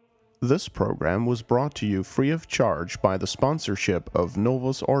 This program was brought to you free of charge by the sponsorship of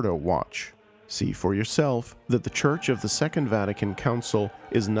Novus Ordo Watch. See for yourself that the Church of the Second Vatican Council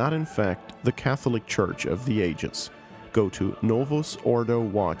is not in fact the Catholic Church of the ages. Go to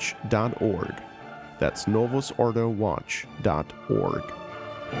novusordowatch.org. That's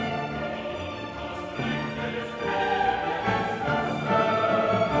novusordowatch.org.